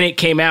Right. when it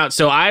came out.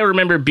 So I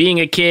remember being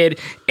a kid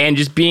and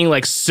just being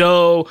like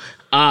so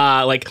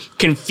like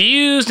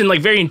confused and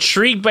like very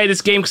intrigued by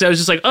this game because I was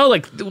just like, oh,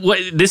 like what?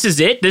 This is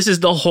it? This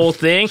is the whole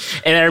thing?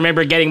 And I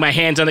remember getting my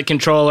hands on the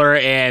controller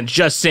and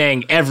just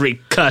saying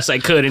every cuss I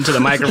could into the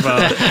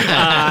microphone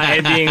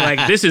and being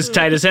like, this is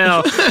tight as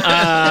hell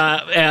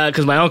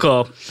because my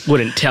uncle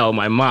wouldn't tell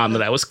my mom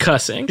that I was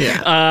cussing.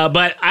 Yeah.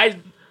 But I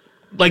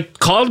like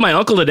called my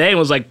uncle today and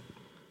was like,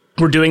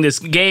 we're doing this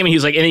game, and he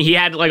was like, and he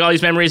had like all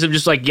these memories of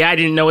just like, yeah, I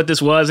didn't know what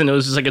this was, and it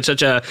was just like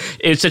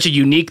it's such a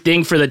unique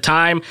thing for the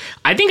time.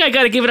 I think I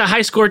got to give it a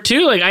high score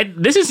too. Like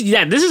this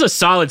is a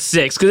solid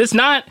 6 because it's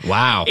not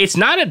it's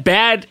not a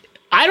bad.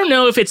 I don't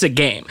know if it's a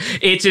game.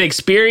 It's an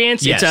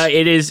experience. Yes.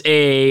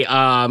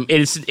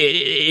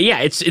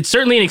 It's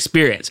certainly an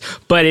experience,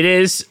 but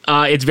it's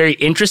very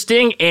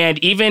interesting. And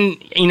even,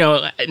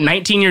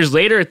 19 years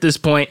later at this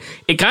point,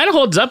 it kind of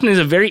holds up and is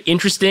a very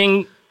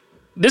interesting.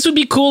 This would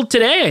be cool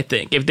today, I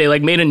think, if they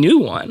like made a new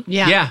one.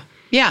 Yeah.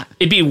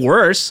 It'd be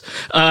worse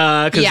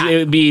because it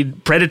would be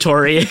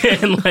predatory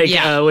and like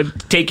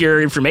would take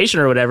your information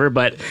or whatever.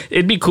 But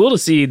it'd be cool to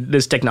see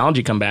this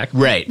technology come back.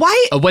 Right.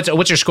 Why-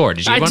 What's your score?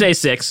 Did you? I'd say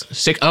 6.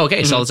 6. Oh,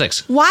 okay. Solid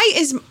 6. Why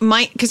is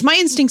because my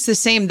instinct's the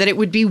same, that it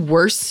would be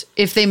worse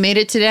if they made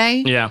it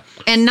today. Yeah.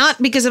 And not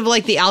because of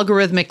like the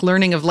algorithmic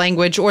learning of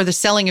language or the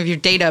selling of your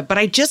data, but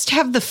I just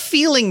have the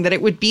feeling that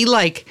it would be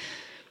like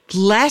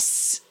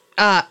less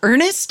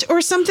earnest or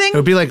something. It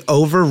would be like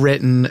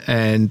overwritten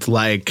and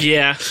like,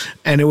 Yeah.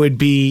 and it would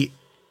be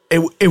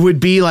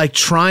like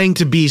trying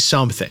to be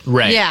something.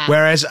 Right. Yeah.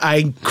 Whereas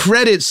I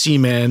credit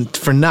Seaman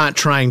for not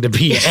trying to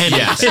be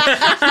anything,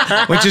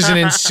 which is an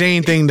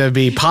insane thing to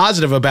be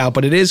positive about,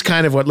 but it is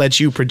kind of what lets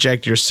you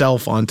project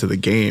yourself onto the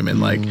game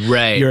and like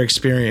your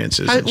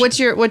experiences. What's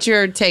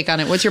your take on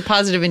it? What's your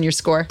positive in your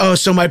score? Oh,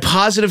 so my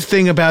positive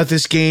thing about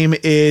this game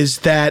is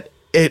that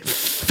it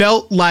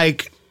felt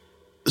like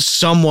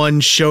someone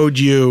showed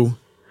you,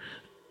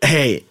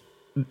 hey,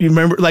 you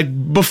remember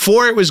like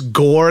before it was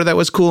gore that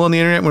was cool on the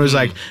internet when it was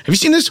like, have you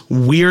seen this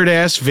weird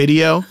ass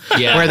video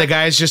where the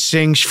guys just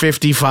sing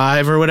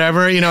 55 or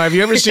whatever? Have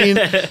you ever seen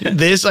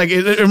this? Like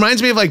it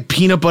reminds me of like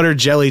peanut butter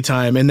jelly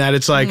time, in that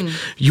it's like,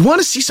 you want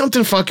to see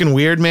something fucking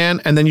weird,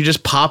 man, and then you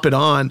just pop it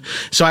on.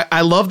 So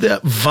I love the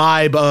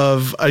vibe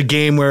of a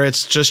game where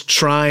it's just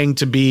trying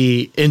to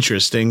be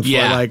interesting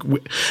for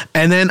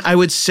and then I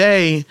would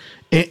say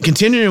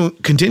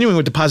continuing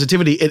with the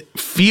positivity, it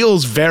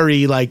feels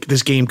very like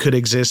this game could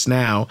exist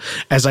now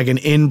as like an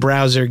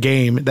in-browser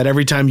game that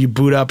every time you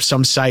boot up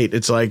some site,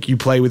 it's like you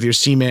play with your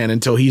Seaman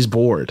until he's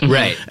bored.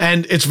 Right.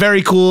 And it's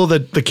very cool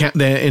that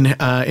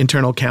the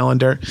internal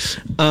calendar.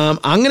 I'm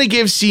going to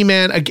give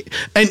Seaman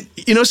and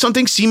you know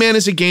something, Seaman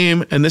is a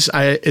game, and this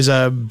is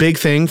a big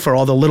thing for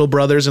all the little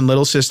brothers and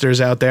little sisters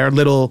out there,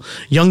 little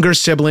younger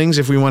siblings,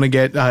 if we want to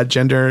get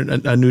gender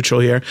neutral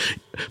here.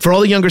 For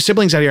all the younger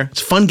siblings out here,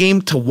 it's a fun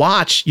game to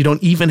watch. You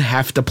don't even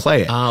have to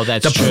play it. Oh,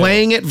 that's true.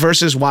 Playing it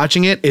versus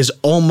watching it is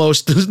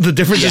almost, the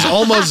difference is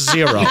almost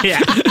zero. Yeah.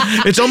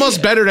 It's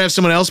almost better to have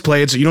someone else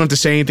play it so you don't have to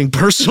say anything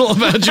personal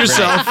about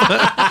yourself.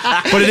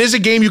 But it is a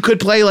game you could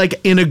play like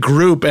in a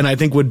group, and I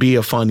think would be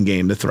a fun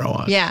game to throw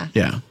on. Yeah.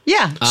 Yeah.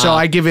 Yeah. So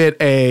I give it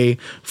a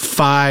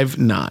 5.9.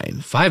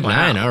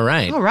 5.9. All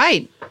right. All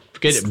right.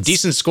 Good.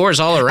 Decent scores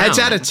all around. It's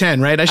out of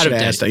 10, right? I should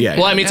have asked that. Yeah.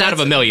 Well, I mean, it's out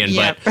of a million,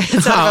 Yeah, but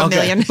it's out of a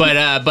okay.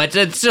 million. but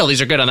still, these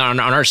are good on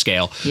our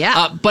scale.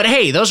 Yeah. But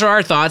hey, those are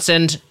our thoughts.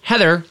 And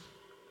Heather,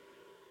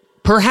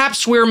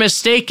 perhaps we're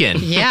mistaken.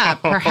 Yeah,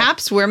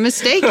 perhaps we're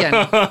mistaken.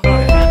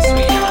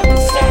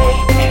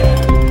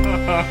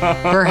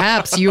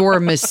 Perhaps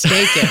you're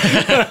mistaken.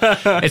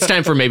 It's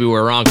time for Maybe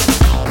We're Wrong.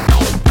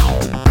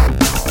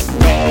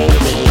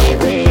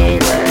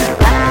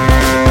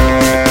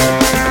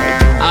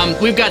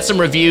 We've got some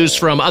reviews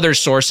from other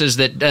sources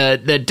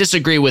that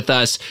disagree with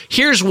us.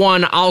 Here's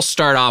one I'll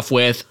start off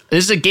with.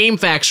 This is a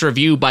GameFAQs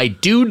review by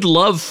Dude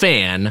Love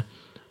Fan.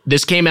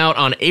 This came out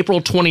on April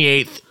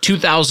 28th,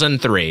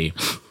 2003.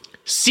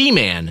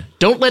 Seaman,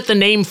 don't let the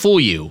name fool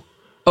you.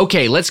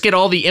 Okay, let's get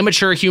all the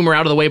immature humor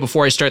out of the way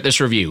before I start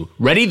this review.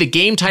 Ready? The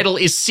game title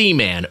is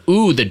Seaman.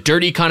 Ooh, the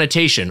dirty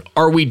connotation.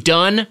 Are we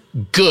done?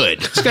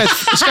 Good.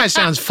 This guy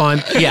sounds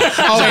fun. Yeah.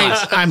 Oh,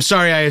 wait. I'm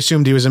sorry. I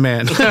assumed he was a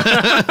man.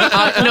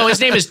 No, his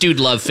name is Dude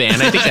Love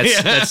Fan. I think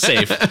that's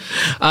safe.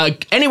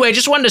 Anyway, I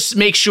just wanted to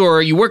make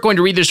sure you weren't going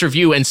to read this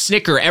review and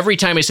snicker every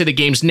time I say the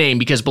game's name,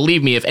 because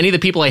believe me, if any of the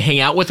people I hang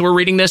out with were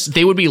reading this,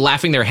 they would be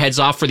laughing their heads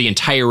off for the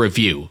entire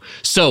review.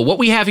 So what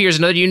we have here is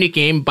another unique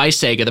game by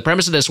Sega. The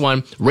premise of this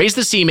one, raise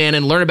the Seaman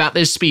and learn about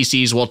this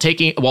species while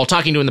talking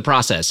to in the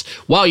process.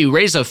 While you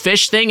raise a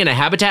fish thing in a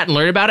habitat and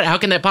learn about it, how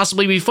can that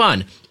possibly be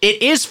fun? It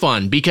is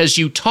fun because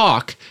you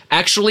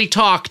actually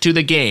talk to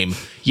the game.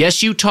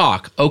 Yes, you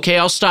talk. Okay,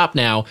 I'll stop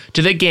now.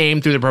 To the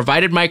game through the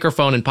provided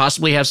microphone and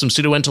possibly have some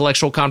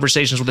pseudo-intellectual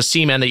conversations with the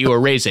Seaman that you are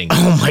raising.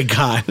 Oh my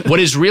God. What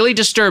is really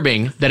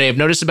disturbing that I have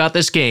noticed about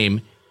this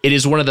game, it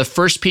is one of the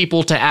first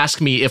people to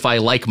ask me if I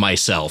like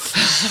myself.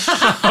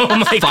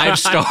 Oh my 5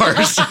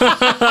 stars.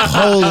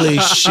 Holy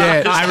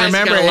shit. I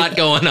remember got a lot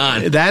going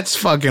on. That's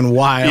fucking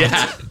wild.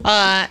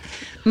 Yeah.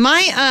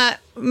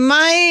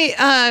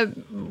 My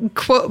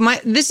quote,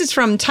 this is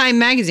from Time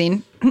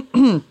Magazine,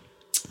 and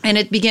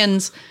it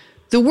begins,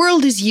 "The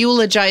world is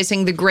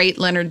eulogizing the great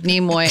Leonard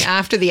Nimoy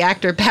after the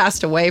actor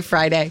passed away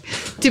Friday.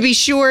 To be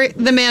sure,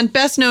 the man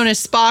best known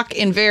as Spock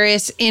in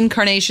various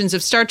incarnations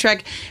of Star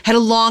Trek had a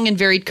long and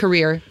varied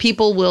career.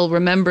 People will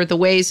remember the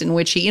ways in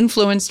which he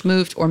influenced,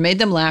 moved, or made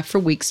them laugh for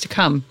weeks to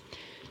come.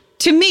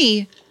 To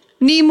me,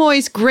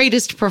 Nimoy's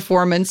greatest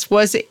performance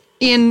was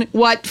in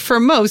what for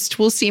most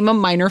will seem a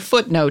minor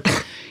footnote.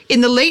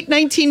 In the late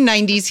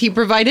 1990s, he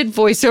provided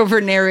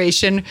voiceover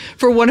narration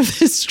for one of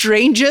the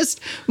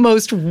strangest,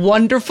 most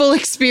wonderful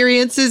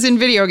experiences in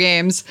video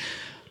games,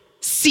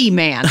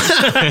 Seaman."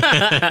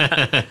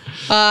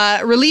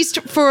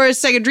 Released for a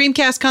Sega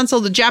Dreamcast console,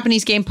 the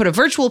Japanese game put a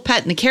virtual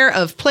pet in the care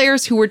of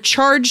players who were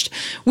charged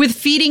with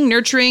feeding,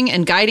 nurturing,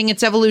 and guiding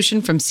its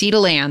evolution from sea to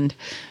land.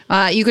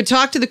 You could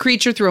talk to the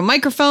creature through a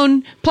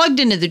microphone plugged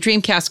into the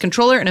Dreamcast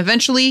controller, and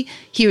eventually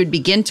he would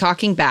begin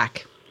talking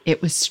back.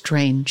 It was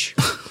strange.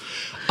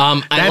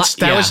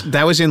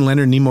 That was in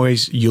Leonard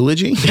Nimoy's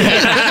eulogy.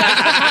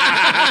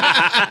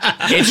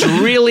 It's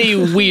really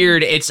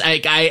weird. It's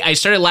I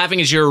started laughing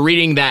as you were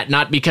reading that,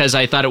 not because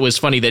I thought it was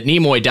funny that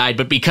Nimoy died,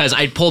 but because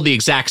I pulled the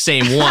exact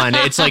same one.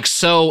 It's like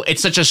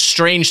it's such a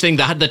strange thing.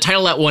 The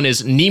title of that one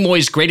is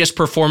Nimoy's greatest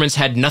performance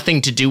had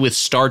nothing to do with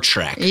Star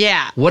Trek.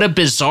 Yeah. What a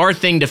bizarre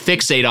thing to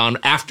fixate on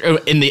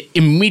in the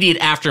immediate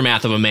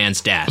aftermath of a man's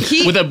death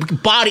with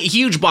a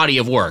huge body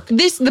of work.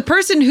 The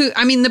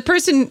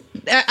person,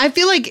 I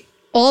feel like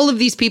all of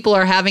these people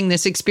are having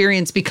this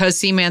experience because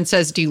Seaman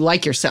says, "Do you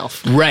like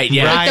yourself?" Right.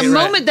 Yeah. Like the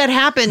moment that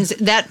happens,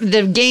 that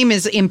the game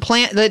is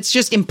that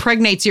just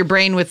impregnates your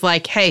brain with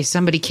like, "Hey,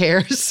 somebody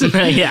cares."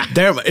 Yeah.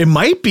 It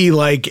might be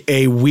like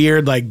a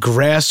weird, like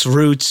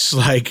grassroots,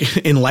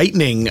 like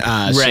enlightening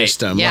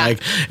system. Yeah.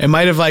 Like it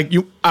might have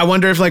I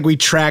wonder if like we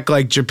track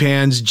like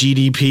Japan's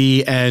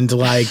GDP and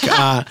like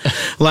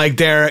like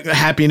their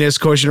happiness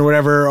quotient or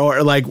whatever,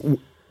 or like.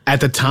 At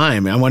the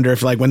time, I wonder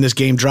if like when this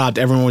game dropped,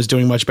 everyone was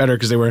doing much better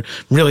because they were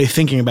really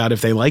thinking about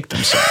if they liked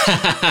themselves.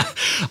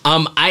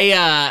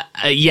 I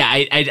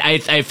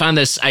found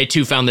this. I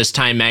too found this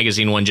Time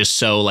Magazine one just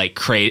so like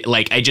crazy.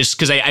 Like I just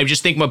put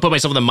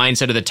myself in the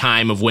mindset of the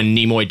time of when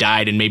Nimoy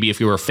died, and maybe if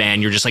you were a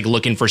fan, you're just like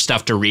looking for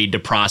stuff to read to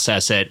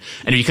process it.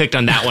 And if you clicked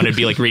on that one, it'd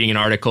be like reading an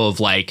article of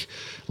like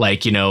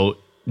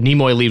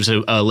Nimoy leaves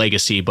a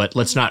legacy, but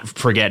let's not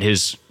forget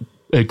his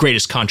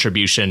greatest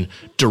contribution,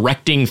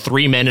 directing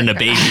 3 Men and a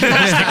Baby.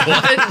 Like,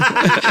 what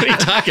are you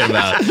talking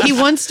about? He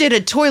once did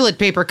a toilet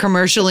paper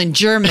commercial in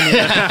Germany.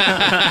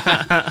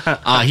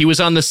 He was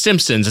on The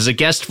Simpsons as a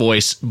guest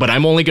voice, but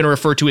I'm only going to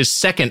refer to his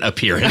second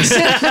appearance. Do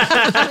you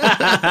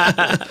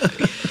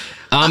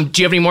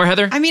have any more,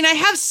 Heather? I mean, I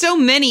have so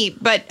many,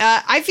 but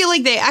I feel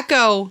like they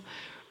echo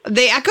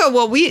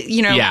what we,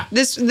 Yeah.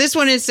 This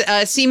one is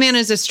Seaman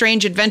is a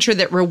strange adventure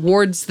that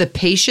rewards the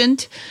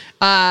patient.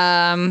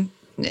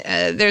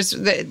 This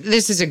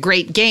is a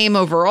great game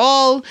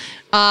overall.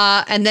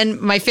 And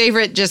then my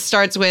favorite just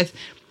starts with,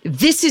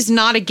 "This is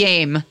not a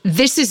game.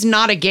 This is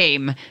not a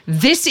game.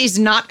 This is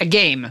not a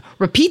game."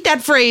 Repeat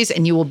that phrase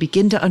and you will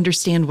begin to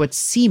understand what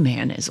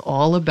Seaman is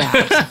all about.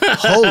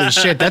 Holy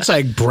shit, that's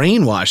like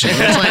brainwashing.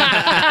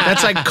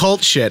 That's like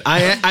cult shit.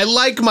 I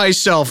like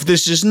myself.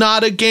 This is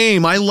not a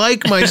game. I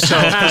like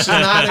myself. This is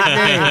not a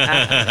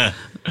game.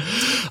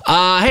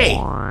 Hey,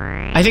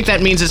 I think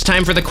that means it's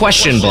time for the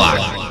question block.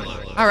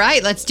 All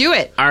right, let's do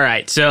it. All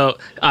right, so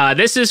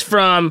this is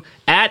from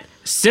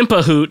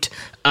 @Simpahoot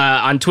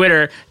on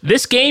Twitter.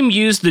 This game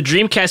used the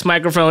Dreamcast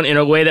microphone in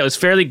a way that was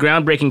fairly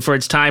groundbreaking for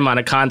its time on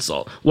a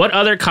console. What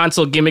other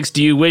console gimmicks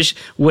do you wish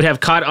would have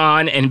caught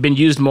on and been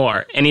used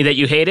more? Any that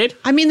you hated?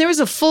 I mean, there was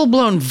a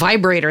full-blown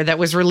vibrator that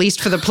was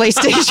released for the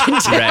PlayStation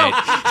 2. Right.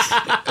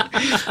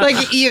 Like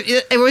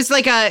it was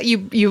like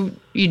you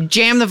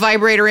jam the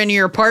vibrator into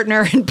your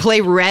partner and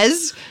play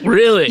Rez.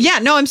 Really? Yeah,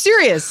 no, I'm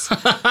serious.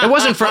 It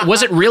wasn't for.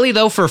 Was it really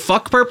though for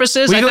fuck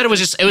purposes? I thought it was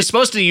just. It was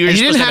supposed to. You were You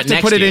supposed didn't to have it to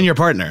next put it you. in your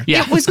partner.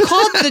 Yeah. It was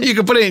called the You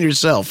can put it in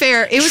yourself.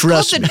 fair. It was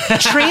Trust called me. the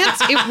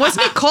trance. It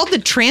wasn't it called the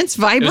trance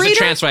It vibrator. was a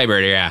trance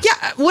vibrator. Yeah.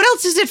 Yeah. What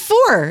else is it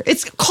for?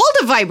 It's called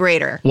a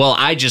vibrator. Well,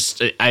 I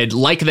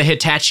like the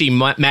Hitachi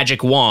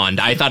magic wand.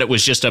 I thought it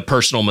was just a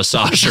personal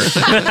massager.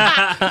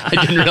 I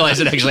didn't realize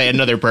it actually had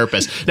another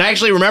purpose. And I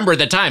actually remember at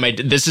the time,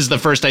 this is the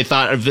first I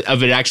thought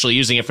of it actually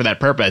using it for that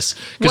purpose.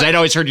 Because What? I'd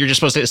always heard you're just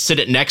supposed to sit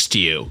it next to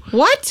you.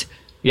 What?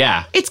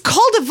 Yeah. It's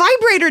called a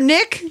vibrator,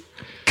 Nick.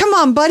 Come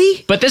on,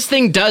 buddy. But this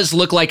thing does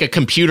look like a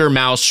computer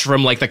mouse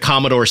from like the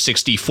Commodore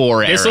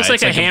 64 era. This looks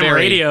like It's a ham very-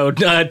 radio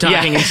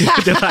talking into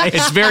a device.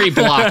 It's very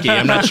blocky.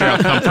 I'm not sure how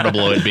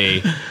comfortable it would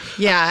be.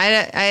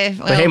 Yeah,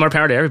 But hey, more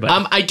power to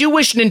everybody. I do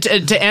wish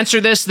to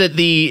answer this that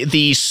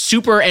the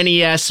Super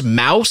NES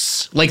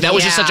mouse, like that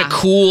was just Yeah. such a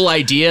cool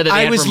idea that they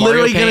I had was for Mario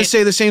literally going to Paint.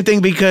 say the same thing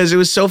because it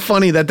was so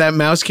funny that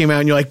mouse came out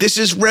and you're like, this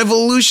is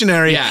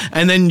revolutionary. Yeah.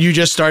 And then you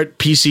just start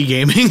PC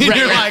gaming and Right,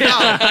 you're right.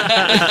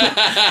 like,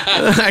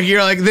 oh. Like,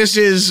 you're like, this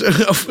is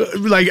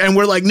like, and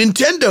we're like,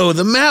 Nintendo,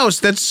 the mouse,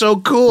 that's so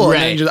cool. And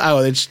then Right. you just, oh,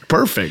 it's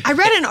perfect. I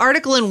read an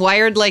article in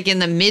Wired like in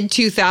the mid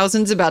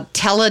 2000s about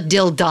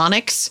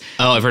teledildonics,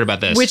 Oh, I've heard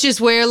about this. which is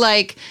where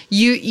like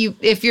you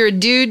if you're a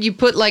dude, you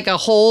put like a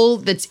hole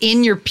that's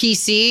in your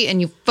PC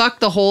and you fuck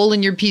the hole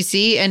in your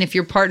PC, and if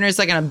your partner's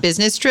like on a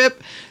business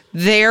trip,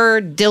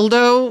 their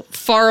dildo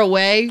far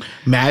away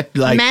Matt,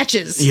 like,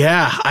 matches.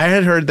 yeah, I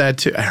had heard that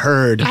too. I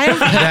heard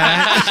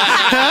that.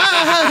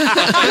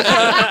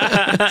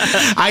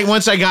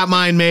 Once I got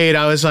mine made,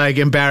 I was like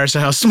embarrassed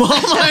at how small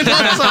mine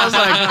was. I was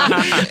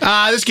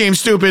like, this game's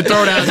stupid.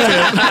 Throw it out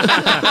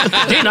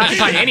too. Didn't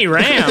occupy any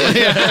RAM.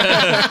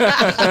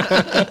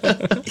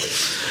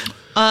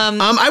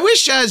 I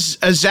wish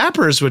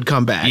zappers would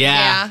come back.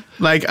 yeah.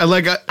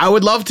 Yeah. I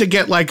would love to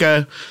get like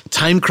a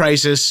Time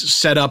Crisis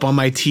set up on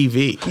my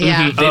TV.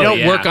 Yeah. They Oh, don't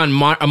yeah. work on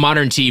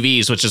modern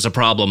TVs, which is a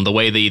problem. The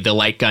way the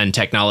light gun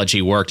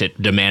technology worked, it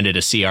demanded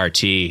a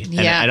CRT. And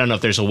Yeah. I don't know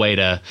if there's a way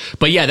to.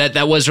 But yeah,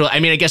 that was really. I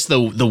mean, I guess the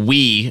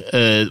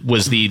Wii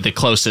was the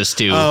closest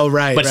to. Oh,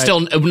 right, But right.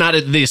 still not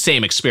the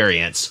same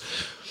experience.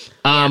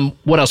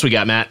 What else we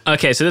got, Matt?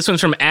 Okay, so this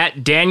one's from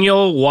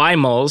 @Daniel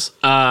Wymals.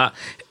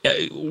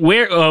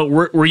 Where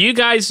were you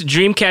guys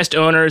Dreamcast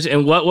owners,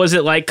 and what was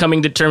it like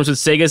coming to terms with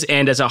Sega's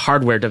end as a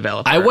hardware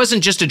developer? I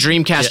wasn't just a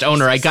Dreamcast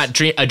owner. I got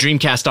a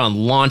Dreamcast on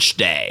launch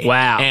day.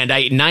 Wow. And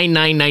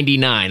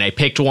 $99.99. I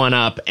picked one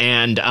up,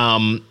 and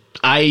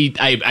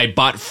I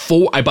bought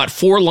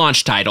four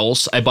launch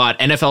titles. I bought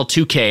NFL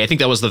 2K. I think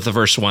that was the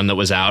first one that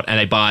was out, and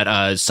I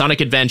bought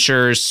Sonic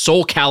Adventures,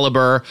 Soul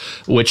Calibur,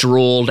 which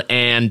ruled,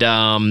 and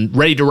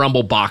Ready to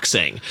Rumble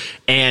Boxing.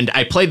 And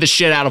I played the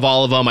shit out of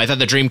all of them. I thought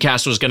the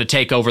Dreamcast was going to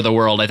take over the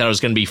world. I thought it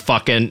was going to be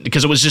fucking,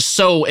 because it was just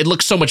it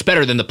looked so much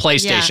better than the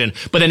PlayStation.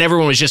 But then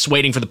everyone was just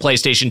waiting for the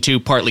PlayStation 2,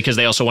 partly because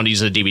they also wanted to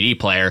use a DVD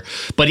player.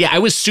 But yeah, I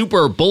was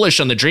super bullish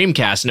on the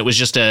Dreamcast, and it was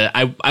just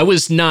I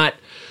was not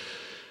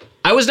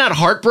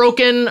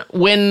heartbroken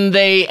when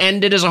they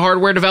ended as a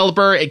hardware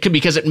developer. It could,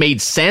 because it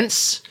made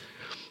sense,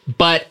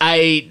 but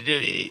I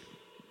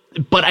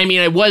mean,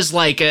 I was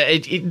like,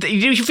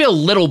 you feel a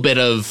little bit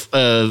of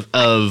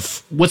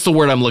what's the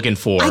word I'm looking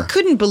for? I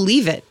couldn't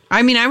believe it.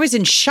 I mean, I was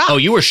in shock. Oh,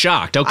 you were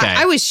shocked. Okay.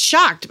 I was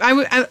shocked.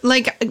 I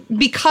like,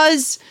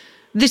 because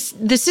the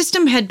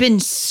system had been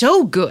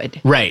so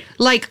good. Right.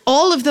 Like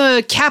all of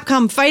the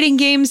Capcom fighting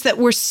games that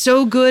were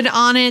so good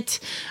on it.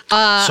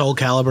 Soul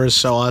Calibur is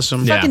so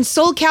awesome. Yeah. Fucking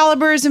Soul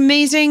Calibur is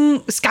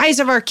amazing. Skies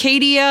of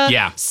Arcadia.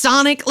 Yeah.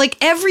 Sonic. Like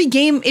every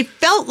game, it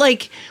felt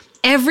like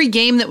every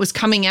game that was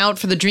coming out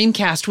for the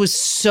Dreamcast was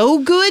so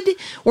good,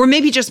 or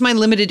maybe just my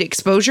limited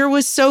exposure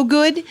was so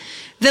good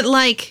that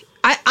like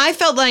I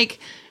felt like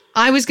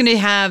I was going to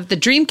have the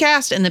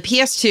Dreamcast and the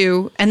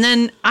PS2, and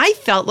then I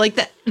felt like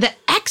the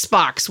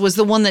Xbox was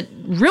the one that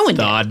ruined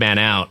The it. odd man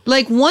out.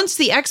 Like once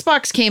the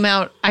Xbox came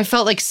out, I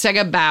felt like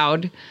Sega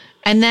bowed,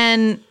 and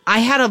then I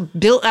had a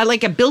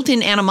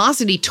built-in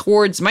animosity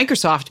towards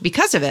Microsoft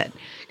because of it.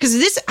 Because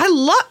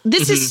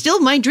this is still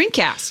my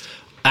Dreamcast.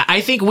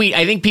 I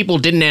think people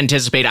didn't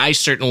anticipate, I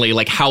certainly,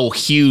 like how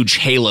huge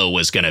Halo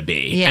was going to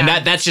be. Yeah.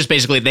 And that's just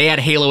basically, they had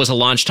Halo as a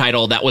launch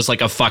title. That was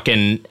like a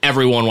fucking,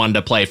 everyone wanted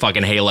to play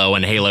fucking Halo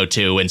and Halo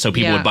 2. And so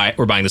people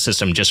were buying the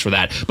system just for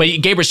that. But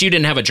Gabrus, you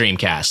didn't have a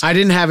Dreamcast. I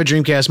didn't have a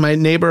Dreamcast. My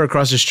neighbor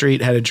across the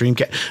street had a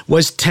Dreamcast.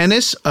 Was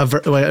tennis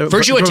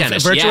Virtua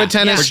Tennis. Virtua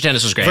Tennis. Virtua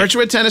Tennis was great.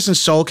 Virtua Tennis and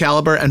Soul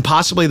Calibur, and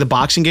possibly the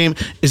boxing game.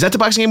 Is that the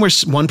boxing game where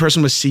one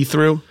person was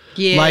see-through?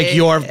 Yeah. Like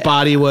your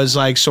body was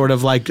like sort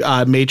of like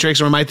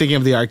Matrix, or am I thinking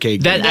of the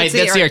arcade game? That's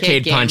the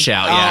arcade game. Punch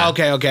Out. Yeah.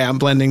 Oh, okay. I'm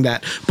blending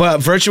that. But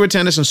Virtua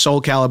Tennis and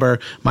Soul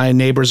Calibur, my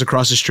neighbors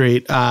across the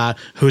street,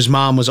 whose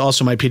mom was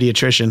also my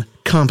pediatrician,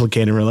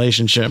 complicated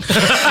relationship.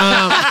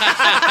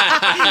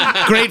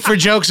 Great for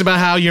jokes about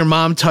how your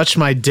mom touched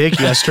my dick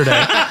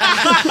yesterday.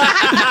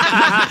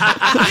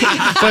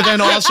 But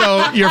then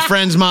also your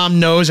friend's mom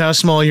knows how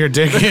small your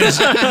dick is.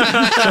 So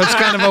it's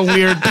kind of a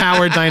weird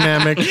power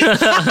dynamic.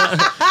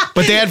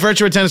 But they had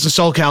Virtua Tennis and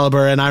Soul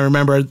Calibur, and I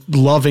remember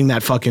loving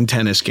that fucking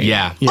tennis game.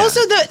 Yeah.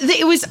 Also,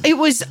 it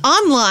was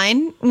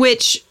online,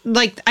 which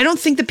like I don't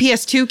think the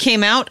PS2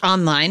 came out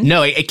online.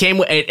 No, it came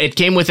with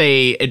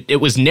it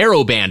was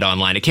narrowband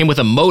online. It came with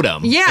a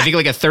modem. Yeah. I think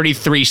like a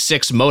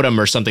 33.6 modem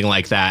or something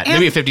like that. And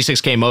maybe a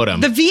 56K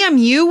modem. The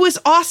VMU was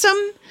awesome.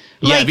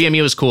 Yeah,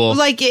 VMU was cool.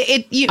 Like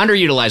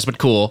Underutilized, but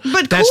cool.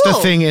 but That's cool. the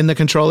thing in the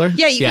controller?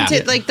 Yeah, you Yeah. can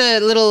take like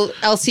the little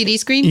LCD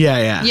screen.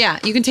 Yeah. Yeah,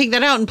 you can take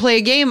that out and play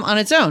a game on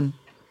its own.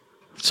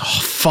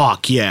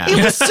 Fuck yeah.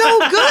 It was so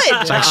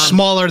good. It's like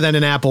smaller than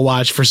an Apple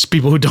Watch for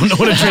people who don't know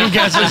what a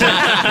Dreamcast is.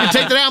 You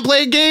take that out and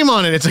play a game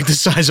on it. It's like the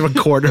size of a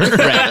quarter. Black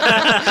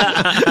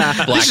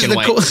and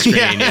white screen,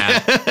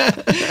 yeah.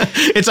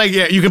 It's like,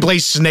 yeah, you can play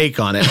Snake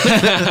on it.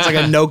 It's like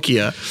a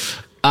Nokia.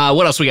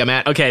 What else we got,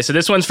 Matt? Okay, so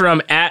this one's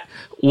from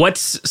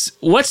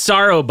what's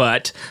sorrow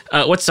butt?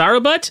 What's sorrow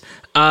butt?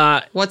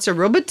 What's a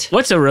robot?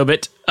 What's a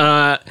robot?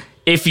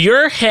 If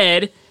your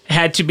head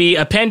had to be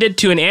appended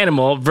to an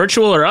animal,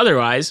 virtual or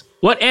otherwise,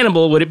 what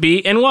animal would it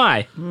be and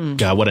why?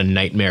 God, what a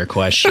nightmare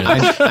question.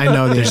 I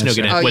know There's no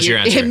answer. good. What's your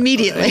answer?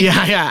 Immediately.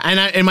 Yeah. And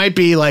it might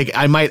be like,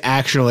 I might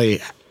actually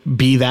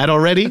be that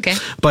already. Okay.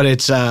 But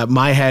it's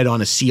my head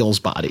on a seal's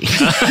body.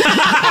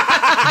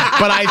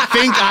 But I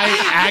think I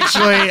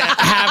actually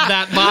have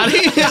that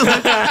body.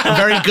 I'm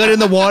very good in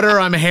the water.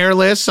 I'm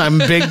hairless. I'm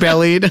big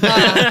bellied.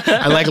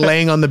 I like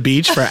laying on the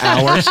beach for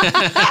hours.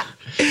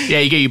 Yeah,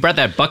 you brought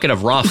that bucket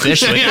of raw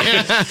fish with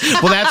you.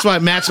 Well, that's why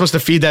Matt's supposed to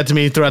feed that to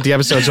me throughout the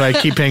episode, so I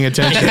keep paying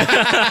attention.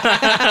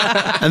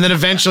 And then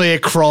eventually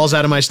it crawls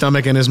out of my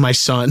stomach and is my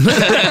son.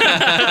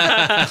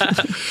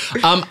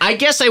 I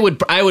guess I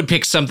would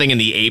pick something in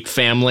the ape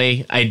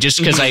family. Just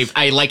because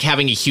I like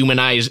having a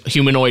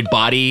humanoid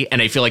body,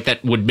 and I feel like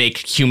that would make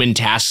human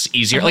tasks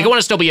easier. Like I want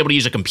to still be able to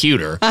use a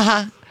computer.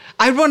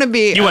 I'd want to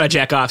be. You want to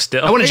jack off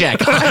still? I want to jack.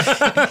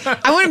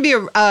 I want to be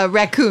a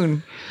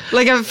raccoon.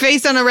 Like a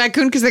face on a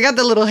raccoon because they got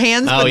the little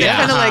hands, but they're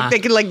kind of like they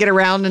can like get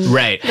around and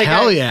Right.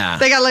 Hell yeah.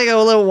 They got like a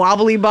little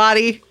wobbly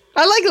body.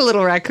 I like a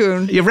little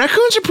raccoon. Yeah,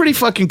 raccoons are pretty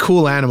fucking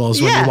cool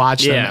animals when Yeah. you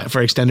watch them Yeah.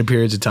 for extended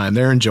periods of time.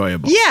 They're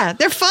enjoyable. Yeah,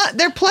 they're fun.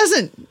 They're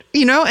pleasant,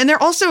 and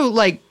they're also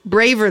like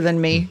braver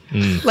than me.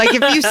 Like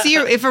if you see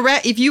if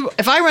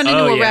I run into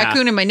Oh, a yeah.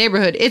 raccoon in my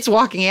neighborhood, it's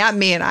walking at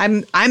me,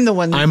 and I'm the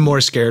one. I'm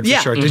more scared for Yeah.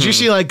 sure. Did you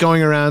see like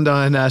going around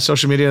on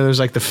social media? There's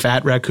like the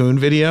fat raccoon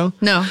video.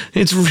 No.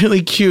 It's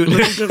really cute.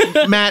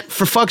 Matt,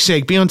 for fuck's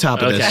sake, be on top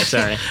of Okay, this.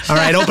 sorry. All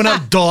right, open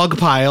up dog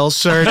pile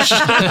search.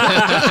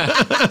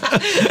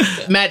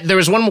 Matt, there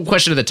was one more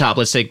question at the top.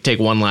 Let's take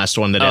one last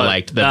one that I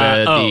liked.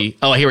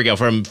 Here we go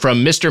from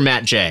Mr.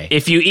 Matt J.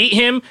 If you eat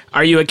him,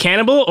 are you a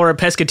cannibal or a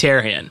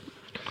pescatarian?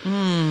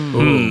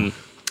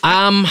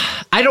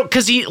 I don't,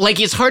 because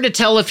it's hard to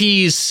tell if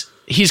he's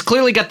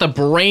clearly got the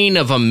brain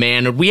of a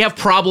man. We have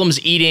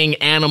problems eating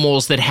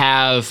animals that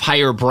have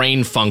higher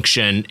brain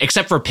function,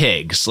 except for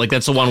pigs. Like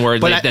that's the one where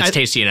that's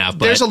tasty enough.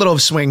 But There's a little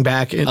swing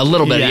back. A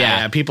little bit,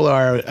 yeah. People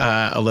are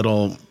a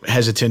little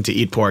hesitant to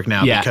eat pork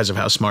now Yeah. because of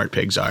how smart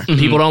pigs are.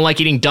 people don't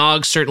like eating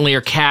dogs, certainly,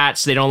 or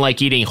cats. They don't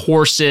like eating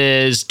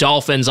horses,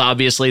 dolphins.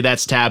 Obviously,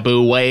 that's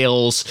taboo.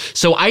 Whales.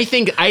 So I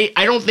think I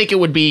don't think it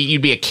would be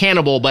you'd be a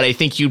cannibal, but I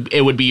think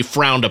it would be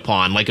frowned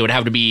upon. Like it would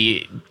have to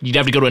be you'd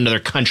have to go to another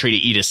country to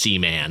eat a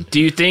Seaman.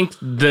 Do you think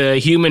the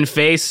human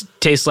face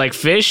tastes like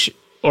fish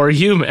or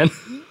human?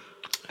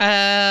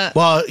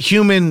 Well,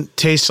 human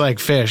tastes like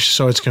fish,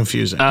 so it's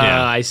confusing.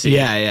 I see.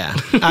 Yeah.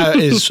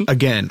 Is,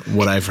 again,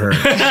 what I've heard.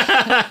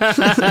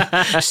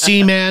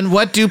 Seaman,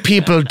 what do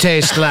people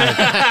taste like?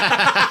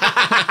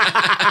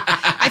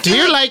 Do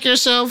you like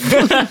yourself?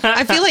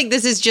 I feel like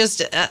this is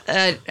just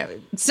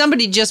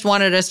somebody just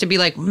wanted us to be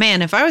like,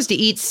 man, if I was to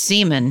eat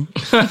semen,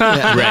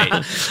 Right.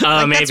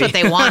 Maybe. that's what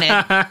they wanted.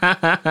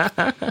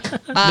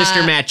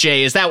 Mr. Matt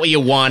J, is that what you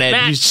wanted?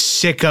 You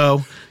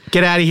sicko.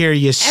 Get out of here,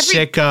 you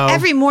sicko.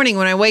 Every morning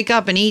when I wake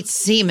up and eat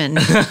semen,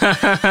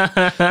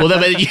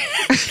 Well,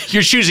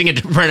 you're choosing it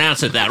to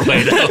pronounce it that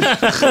way, though.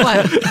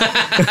 what?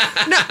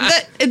 No,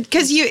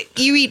 because you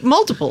eat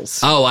multiples.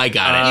 Oh, I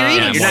got it. You're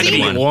eating You're not going to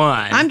semen. eat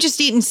one. I'm just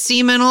eating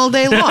semen all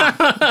day long.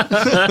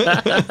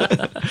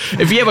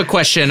 If you have a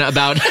question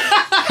about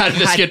how did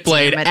this God get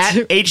played, damn it. at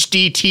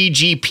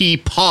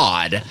HDTGP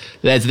Pod,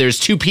 there's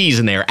 2 P's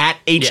in there, at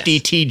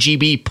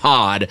HDTGB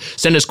Pod.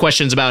 Send us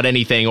questions about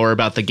anything or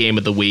about the game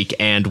of the week,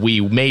 and we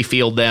may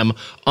field them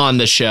on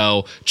the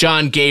show.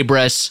 Jon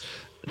Gabrus,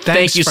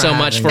 thank you for so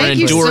much having for me. Thank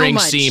you so enduring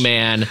much.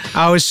 Seaman.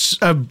 I was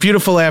a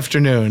beautiful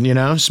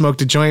afternoon,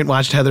 smoked a joint,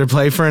 watched Heather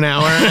play for an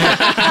hour.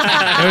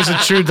 It was a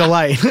true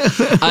delight.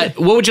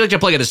 What would you like to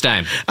plug at this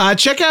time?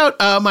 Check out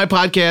my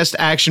podcast,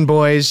 Action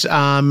Boys.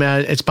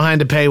 It's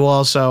behind a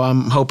paywall, so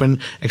I'm hoping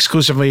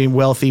exclusively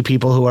wealthy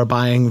people who are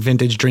buying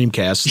vintage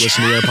Dreamcasts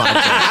listen to your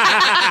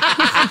podcast.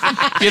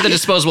 If you have the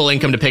disposable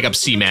income to pick up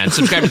Seaman,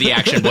 subscribe to the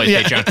Action Boys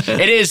Patreon.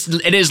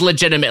 It is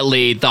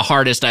legitimately the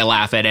hardest I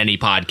laugh at any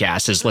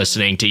podcast is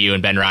listening to you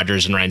and Ben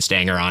Rogers and Ryan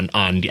Stanger on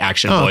the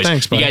Action Boys.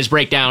 Thanks, buddy. You guys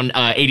break down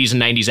 80s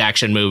and 90s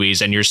action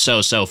movies, and you're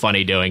so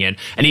funny doing it.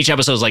 And each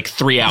episode is like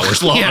 3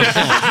 hours long.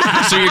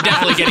 So you're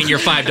definitely getting your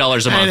 $5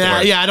 a month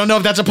worth. I don't know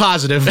if that's a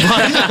positive.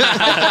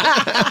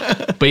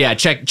 But yeah,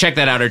 check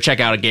that out, or check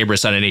out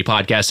Gabrus on any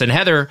podcast. And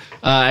Heather,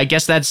 I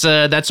guess that's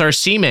our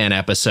Seaman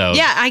episode.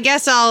 Yeah, I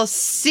guess I'll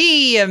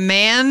see you,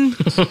 man.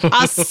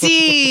 I'll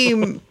see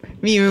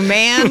you,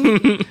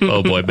 man.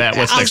 Oh boy, Matt,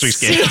 what's next week's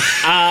game?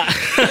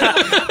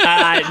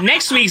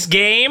 Next week's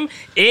game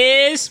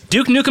is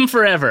Duke Nukem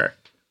Forever.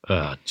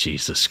 Oh,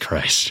 Jesus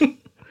Christ.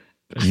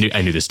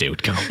 I knew this day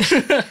would come.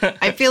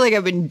 I feel like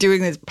I've been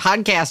doing this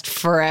podcast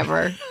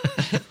forever.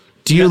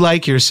 Do you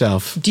like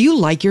yourself? Do you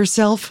like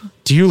yourself?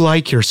 Do you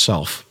like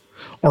yourself?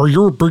 Are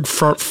you a big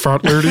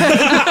fat lady?